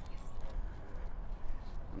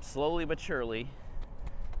 I'm slowly but surely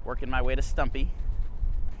working my way to Stumpy.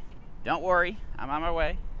 Don't worry, I'm on my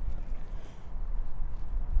way.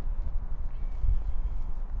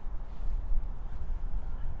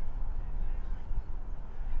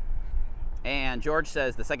 And George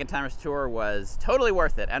says the second timer's tour was totally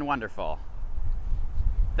worth it and wonderful.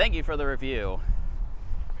 Thank you for the review.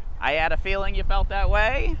 I had a feeling you felt that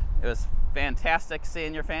way. It was fantastic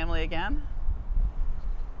seeing your family again.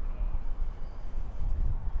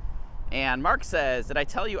 And Mark says, did I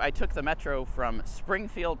tell you I took the metro from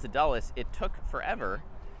Springfield to Dulles? It took forever.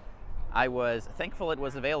 I was thankful it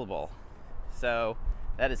was available. So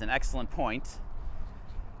that is an excellent point.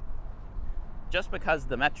 Just because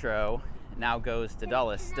the metro now goes to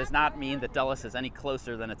Dulles does not mean that Dulles is any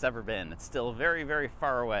closer than it's ever been. It's still very, very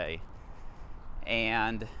far away.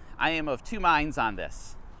 And I am of two minds on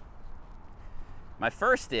this. My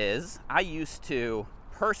first is, I used to,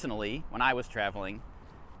 personally, when I was traveling,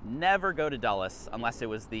 never go to Dulles unless it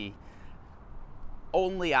was the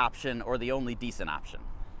only option or the only decent option,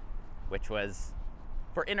 which was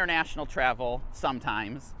for international travel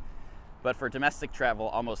sometimes, but for domestic travel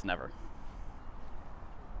almost never.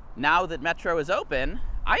 Now that Metro is open,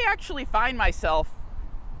 I actually find myself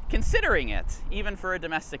considering it, even for a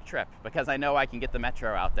domestic trip, because I know I can get the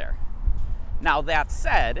Metro out there. Now that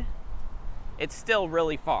said, it's still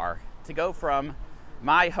really far. To go from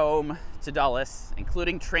my home to Dulles,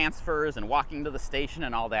 including transfers and walking to the station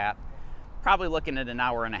and all that, probably looking at an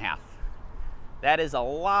hour and a half. That is a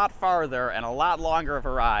lot farther and a lot longer of a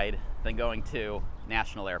ride than going to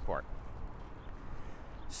National Airport.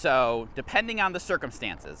 So, depending on the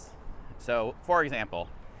circumstances. So, for example,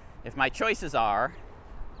 if my choices are,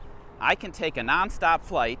 I can take a nonstop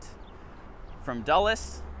flight from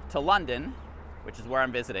Dulles to London, which is where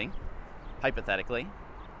I'm visiting, hypothetically,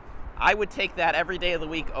 I would take that every day of the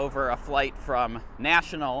week over a flight from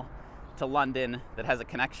National to London that has a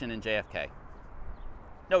connection in JFK.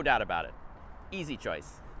 No doubt about it. Easy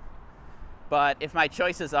choice. But if my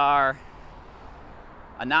choices are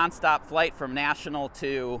a nonstop flight from National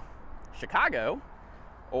to Chicago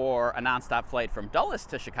or a nonstop flight from Dulles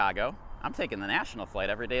to Chicago, I'm taking the National flight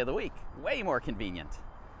every day of the week. Way more convenient.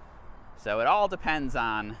 So it all depends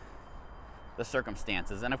on the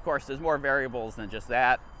circumstances. And of course, there's more variables than just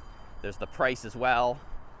that. There's the price as well.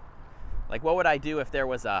 Like, what would I do if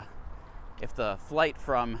if the flight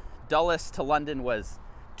from Dulles to London was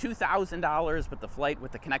 $2,000, but the flight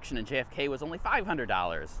with the connection in JFK was only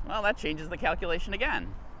 $500? Well, that changes the calculation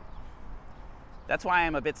again. That's why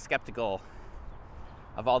I'm a bit skeptical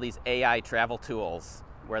of all these AI travel tools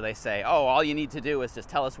where they say, oh, all you need to do is just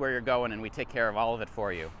tell us where you're going and we take care of all of it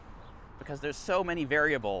for you. Because there's so many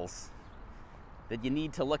variables that you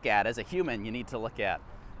need to look at. As a human, you need to look at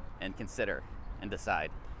and consider and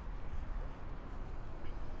decide.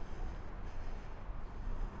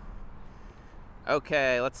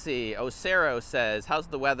 Okay, let's see. Ocero says, how's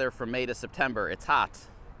the weather from May to September? It's hot.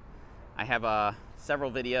 I have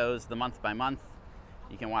several videos, the month by month.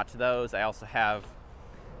 You can watch those. I also have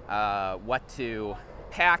what to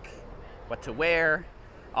pack, what to wear.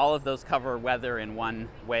 All of those cover weather in one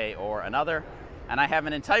way or another. And I have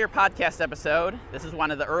an entire podcast episode. This is one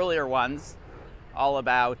of the earlier ones, all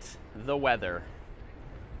about the weather,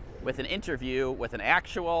 with an interview with an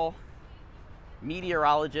actual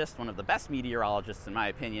meteorologist, one of the best meteorologists in my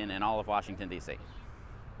opinion in all of Washington, D.C.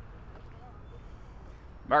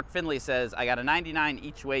 Mark Finley says, I got a 99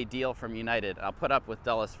 each way deal from United. I'll put up with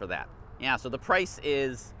Dulles for that. Yeah, so the price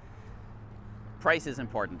is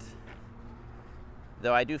important.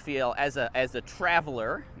 Though I do feel as a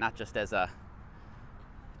traveler, not just as a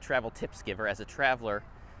travel tips giver, as a traveler,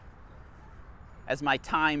 as my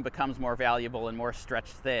time becomes more valuable and more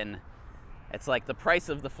stretched thin, it's like the price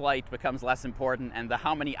of the flight becomes less important and the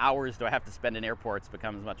how many hours do I have to spend in airports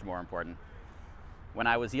becomes much more important. When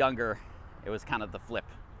I was younger, it was kind of the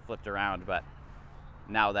flipped around, but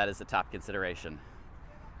now that is the top consideration.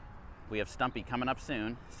 We have Stumpy coming up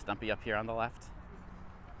soon. Stumpy up here on the left.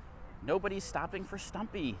 Nobody's stopping for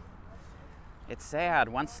Stumpy. It's sad.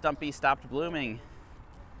 Once Stumpy stopped blooming,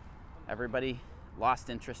 everybody lost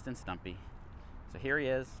interest in Stumpy. So here he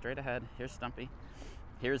is, straight ahead. Here's Stumpy.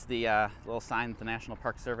 Here's the little sign that the National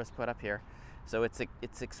Park Service put up here. So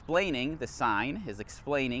it's explaining, the sign is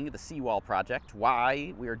explaining the seawall project,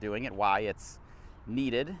 why we are doing it, why it's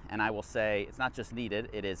needed. And I will say it's not just needed,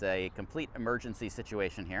 it is a complete emergency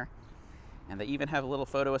situation here. And they even have a little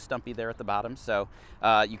photo of Stumpy there at the bottom. So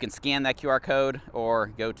you can scan that QR code or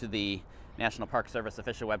go to the National Park Service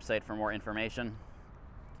official website for more information.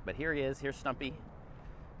 But here he is, here's Stumpy.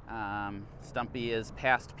 Stumpy is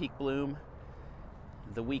past peak bloom.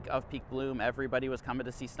 The week of peak bloom, everybody was coming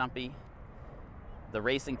to see Stumpy. The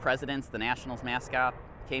racing presidents, the Nationals mascot,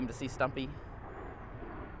 came to see Stumpy.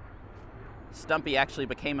 Stumpy actually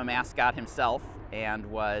became a mascot himself and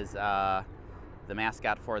was the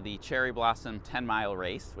mascot for the Cherry Blossom 10-mile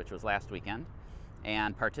race, which was last weekend,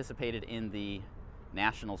 and participated in the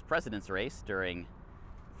Nationals President's Race during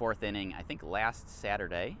fourth inning, I think last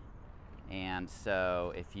Saturday. And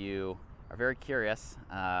so if you are very curious,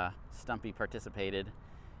 Stumpy participated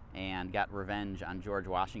and got revenge on George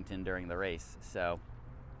Washington during the race. So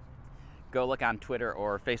go look on Twitter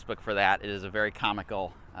or Facebook for that. It is a very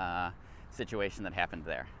comical situation that happened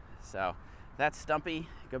there. So that's Stumpy.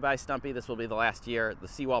 Goodbye, Stumpy. This will be the last year. The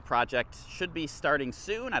seawall project should be starting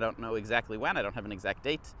soon. I don't know exactly when. I don't have an exact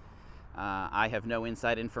date. I have no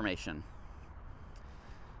inside information.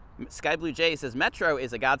 Sky Blue Jay says, Metro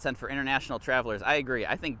is a godsend for international travelers. I agree.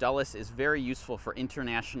 I think Dulles is very useful for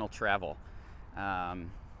international travel.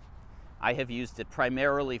 I have used it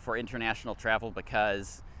primarily for international travel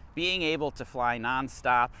because being able to fly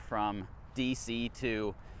nonstop from DC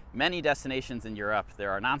to many destinations in Europe,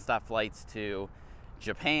 there are nonstop flights to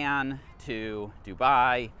Japan, to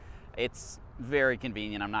Dubai. It's very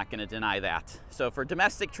convenient, I'm not going to deny that. So for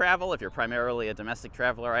domestic travel, if you're primarily a domestic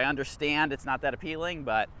traveler, I understand it's not that appealing,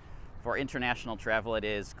 but for international travel it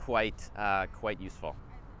is quite useful.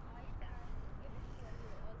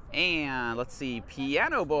 And let's see,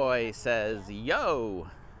 Piano Boy says, yo.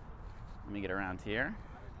 Let me get around here.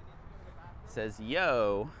 Says,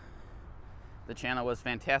 yo. The channel was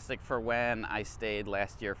fantastic for when I stayed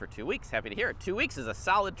last year for 2 weeks. Happy to hear it. 2 weeks is a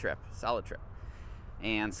solid trip, solid trip.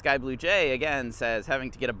 And Sky Blue Jay again says,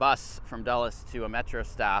 having to get a bus from Dulles to a metro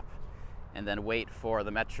stop and then wait for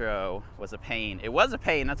the metro was a pain. It was a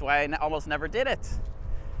pain, that's why I almost never did it.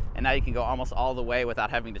 and now you can go almost all the way without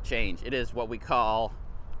having to change. It is what we call,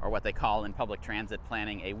 or what they call in public transit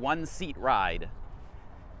planning, a one-seat ride.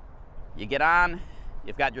 You get on,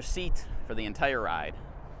 you've got your seat for the entire ride.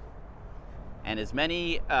 And as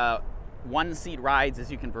many one-seat rides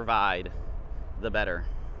as you can provide, the better.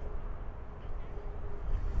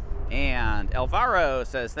 And Alvaro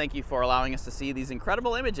says, thank you for allowing us to see these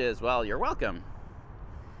incredible images. Well, you're welcome.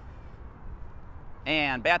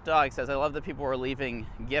 And Bat Dog says, I love that people were leaving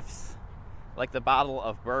gifts like the bottle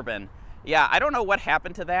of bourbon. Yeah, I don't know what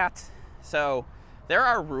happened to that. So there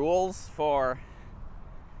are rules for,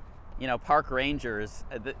 you know, park rangers.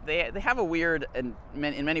 They have a weird and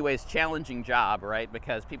in many ways challenging job, right?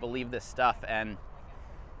 Because people leave this stuff, and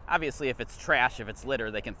obviously if it's trash, if it's litter,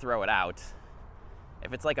 they can throw it out.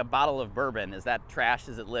 If it's like a bottle of bourbon, is that trash?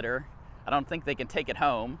 Is it litter? I don't think they can take it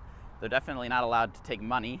home. They're definitely not allowed to take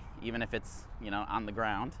money, even if it's, you know, on the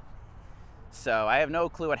ground. So I have no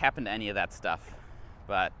clue what happened to any of that stuff.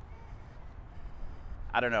 But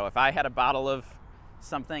I don't know. If I had a bottle of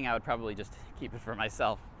something, I would probably just keep it for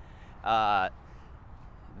myself. So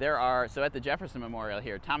at the Jefferson Memorial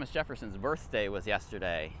here, Thomas Jefferson's birthday was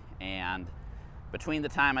yesterday, and between the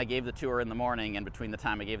time I gave the tour in the morning and between the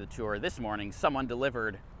time I gave the tour this morning, someone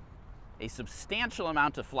delivered a substantial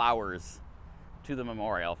amount of flowers to the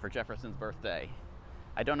memorial for Jefferson's birthday.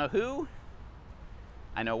 I don't know who,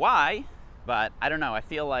 I know why, but I don't know. I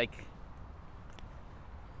feel like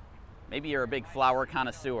maybe you're a big flower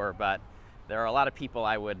connoisseur, but there are a lot of people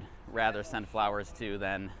I would rather send flowers to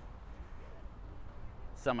than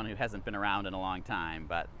someone who hasn't been around in a long time.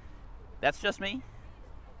 But that's just me.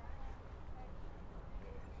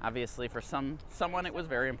 Obviously, for someone it was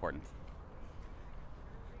very important.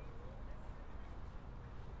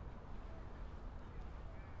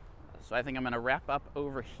 So I think I'm going to wrap up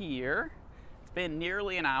over here. It's been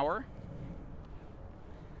nearly an hour.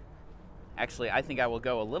 Actually, I think I will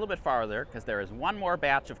go a little bit farther because there is one more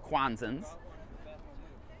batch of Kwanzans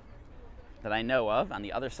that I know of on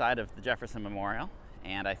the other side of the Jefferson Memorial.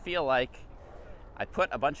 And I feel like I put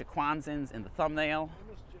a bunch of Kwanzans in the thumbnail,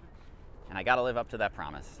 and I got to live up to that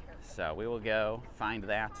promise. So we will go find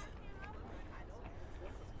that.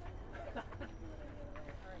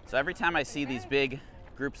 So every time I see these big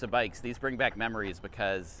groups of bikes, these bring back memories,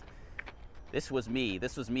 because this was me.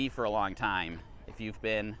 This was me for a long time. If you've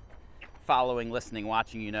been following, listening,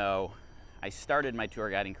 watching, you know, I started my tour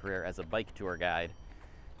guiding career as a bike tour guide,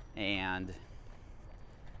 and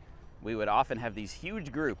we would often have these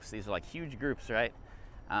huge groups. These are like huge groups, right?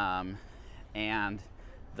 And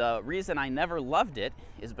the reason I never loved it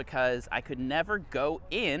is because I could never go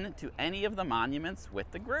in to any of the monuments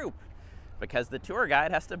with the group, because the tour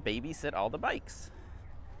guide has to babysit all the bikes.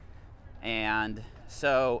 And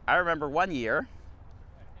so I remember one year,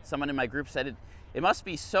 someone in my group said, it must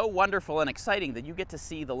be so wonderful and exciting that you get to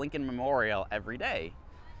see the Lincoln Memorial every day.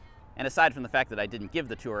 And aside from the fact that I didn't give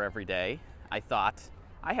the tour every day, I thought,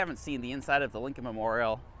 I haven't seen the inside of the Lincoln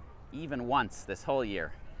Memorial even once this whole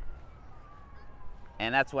year.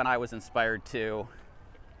 And that's when I was inspired to,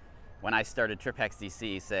 when I started TripHacks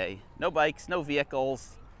DC, say, no bikes, no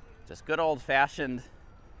vehicles, just good old-fashioned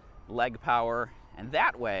leg power. And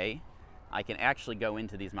that way, I can actually go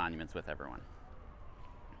into these monuments with everyone.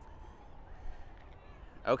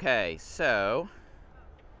 Okay, so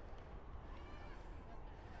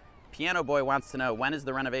Piano Boy wants to know, when is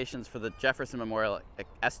the renovations for the Jefferson Memorial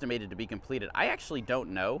estimated to be completed? I actually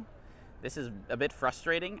don't know. This is a bit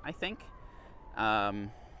frustrating, I think.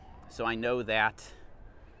 So I know that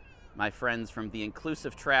my friends from The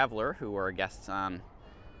Inclusive Traveler, who were guests on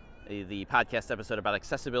the podcast episode about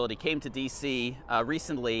accessibility, came to DC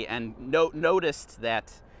recently and noticed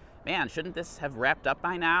that, man, shouldn't this have wrapped up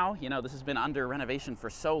by now? You know, this has been under renovation for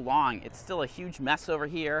so long. It's still a huge mess over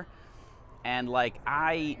here. And like,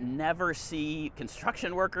 I never see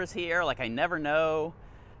construction workers here. Like, I never know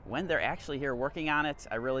when they're actually here working on it.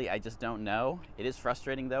 I just don't know. It is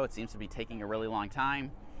frustrating though. It seems to be taking a really long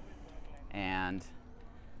time. And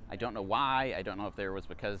I don't know why. I don't know if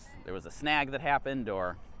because there was a snag that happened,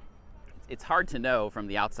 or it's hard to know from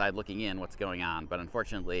the outside looking in what's going on. But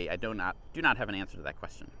unfortunately, I do not have an answer to that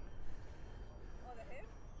question.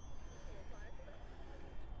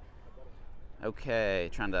 Okay,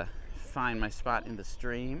 trying to find my spot in the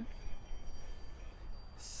stream.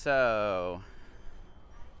 So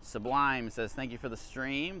Sublime says, thank you for the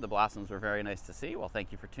stream. The blossoms were very nice to see. Well,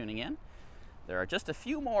 thank you for tuning in. There are just a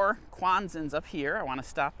few more Kwanzans up here I want to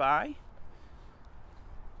stop by.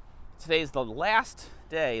 Today's the last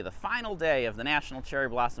day, the final day of the National Cherry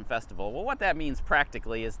Blossom Festival. Well, what that means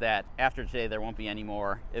practically is that after today there won't be any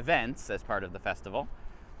more events as part of the festival.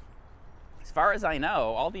 as far as I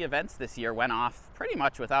know, all the events this year went off pretty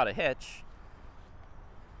much without a hitch.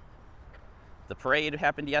 The parade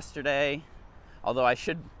happened yesterday, although I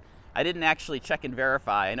didn't actually check and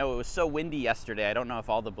verify. I know it was so windy yesterday, I don't know if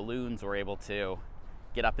all the balloons were able to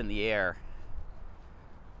get up in the air.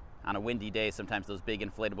 On a windy day, sometimes those big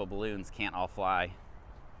inflatable balloons can't all fly.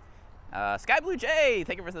 Sky Blue Jay,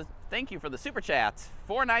 thank you for the super chat.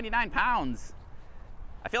 4.99 pounds.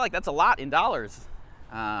 I feel like that's a lot in dollars.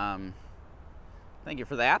 Thank you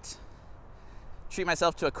for that. Treat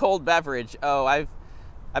myself to a cold beverage. Oh,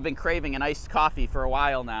 I've been craving an iced coffee for a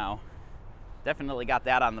while now. Definitely got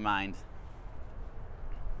that on the mind.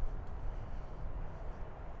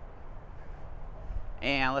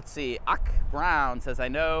 And let's see, Ak Brown says, I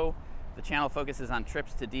know the channel focuses on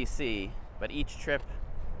trips to DC, but each trip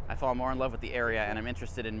I fall more in love with the area and I'm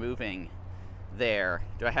interested in moving there.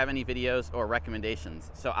 Do I have any videos or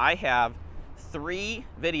recommendations? So I have 3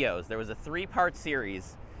 videos. There was a 3-part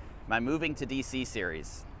series, my Moving to DC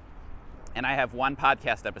series. And I have 1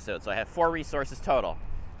 podcast episode. So I have 4 resources total.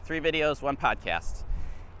 3 videos, 1 podcast.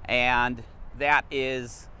 And that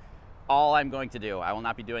is all I'm going to do. I will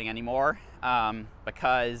not be doing any more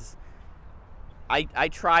because I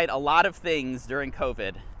tried a lot of things during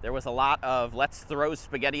COVID. There was a lot of let's throw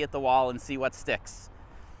spaghetti at the wall and see what sticks.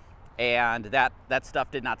 And that stuff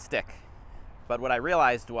did not stick. But what I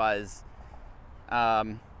realized was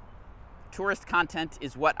tourist content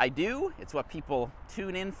is what I do. It's what people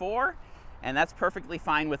tune in for, and that's perfectly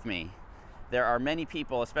fine with me. There are many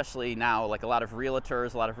people, especially now, like a lot of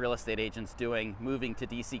realtors, a lot of real estate agents doing moving to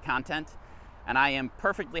DC content, and I am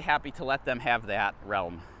perfectly happy to let them have that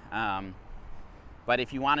realm. But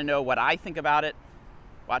if you want to know what I think about it,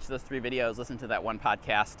 watch those 3 videos, listen to that 1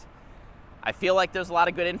 podcast. I feel like there's a lot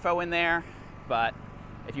of good info in there, but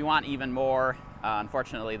if you want even more,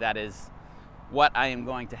 unfortunately, that is what I am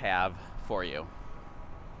going to have for you.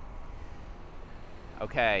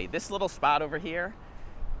 Okay, this little spot over here,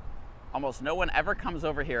 almost no one ever comes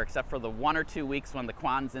over here except for the 1 or 2 weeks when the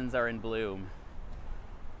Kwanzins are in bloom.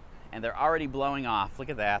 And they're already blowing off. Look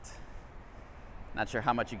at that. Not sure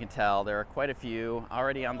how much you can tell. There are quite a few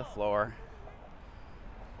already on the floor.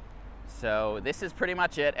 So this is pretty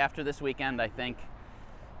much it after this weekend. I think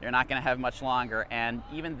you're not going to have much longer. And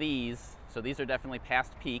even these, so these are definitely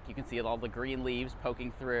past peak. You can see all the green leaves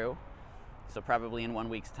poking through. So probably in 1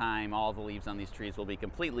 week's time, all the leaves on these trees will be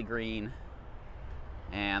completely green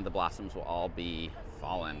and the blossoms will all be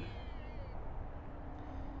fallen.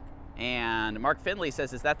 And Mark Finley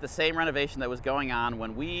says, is that the same renovation that was going on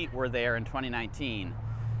when we were there in 2019?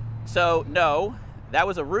 So no, that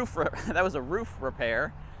was a roof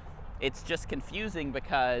repair. It's just confusing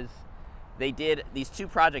because they did these 2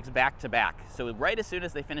 projects back to back. So right as soon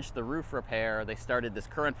as they finished the roof repair, they started this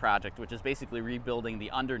current project, which is basically rebuilding the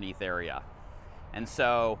underneath area. And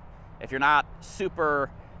so if you're not super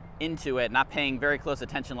into it, not paying very close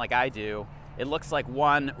attention like I do, it looks like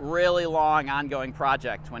one really long ongoing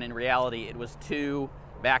project when in reality it was 2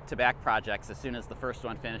 back-to-back projects. As soon as the first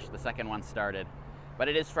one finished, the second one started. But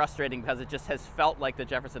it is frustrating because it just has felt like the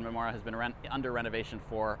Jefferson Memorial has been under renovation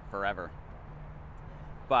for forever.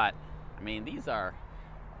 But I mean, these are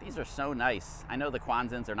so nice. I know the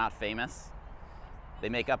Kwanzins are not famous. They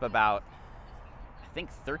make up about, I think,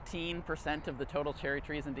 13% of the total cherry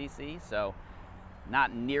trees in DC, so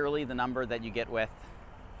not nearly the number that you get with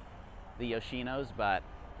the Yoshinos, but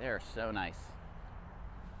they're so nice.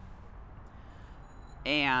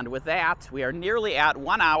 And with that, we are nearly at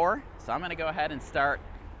 1 hour, so I'm going to go ahead and start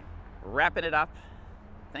wrapping it up.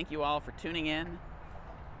 Thank you all for tuning in.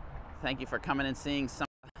 Thank you for coming and seeing some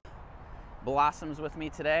blossoms with me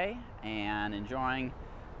today and enjoying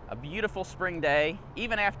a beautiful spring day,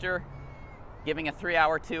 even after giving a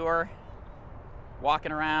 3-hour tour,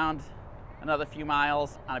 walking around another few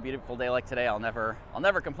miles on a beautiful day like today. I'll never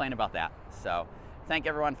complain about that. So thank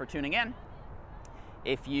everyone for tuning in.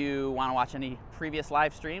 If you want to watch any previous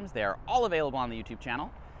live streams, they're all available on the YouTube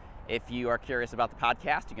channel. If you are curious about the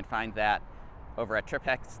podcast, you can find that over at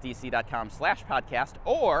triphexdc.com/podcast,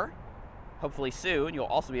 or hopefully soon you'll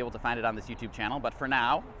also be able to find it on this YouTube channel. But for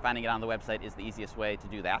now, finding it on the website is the easiest way to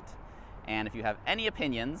do that. And if you have any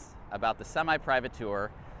opinions about the semi-private tour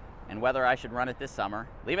and whether I should run it this summer,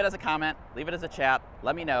 leave it as a comment, leave it as a chat,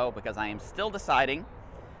 let me know, because I am still deciding.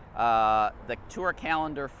 The tour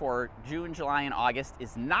calendar for June, July, and August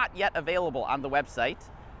is not yet available on the website.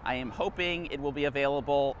 I am hoping it will be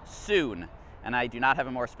available soon, and I do not have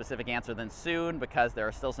a more specific answer than soon because there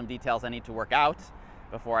are still some details I need to work out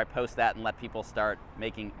before I post that and let people start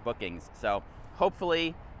making bookings. So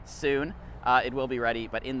hopefully soon it will be ready,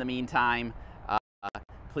 but in the meantime,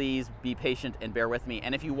 please be patient and bear with me.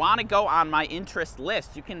 And if you want to go on my interest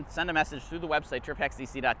list, you can send a message through the website,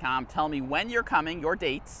 triphacksdc.com. Tell me when you're coming, your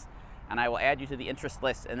dates, and I will add you to the interest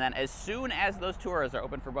list. And then as soon as those tours are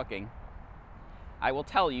open for booking, I will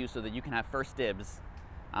tell you so that you can have first dibs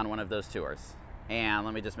on one of those tours. And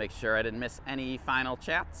let me just make sure I didn't miss any final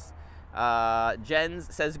chats.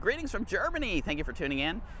 Jens says, greetings from Germany. Thank you for tuning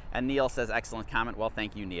in. And Neil says, excellent comment. Well,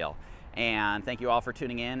 thank you, Neil. And thank you all for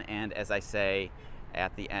tuning in. And as I say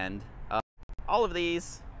at the end of all of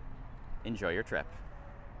these, enjoy your trip.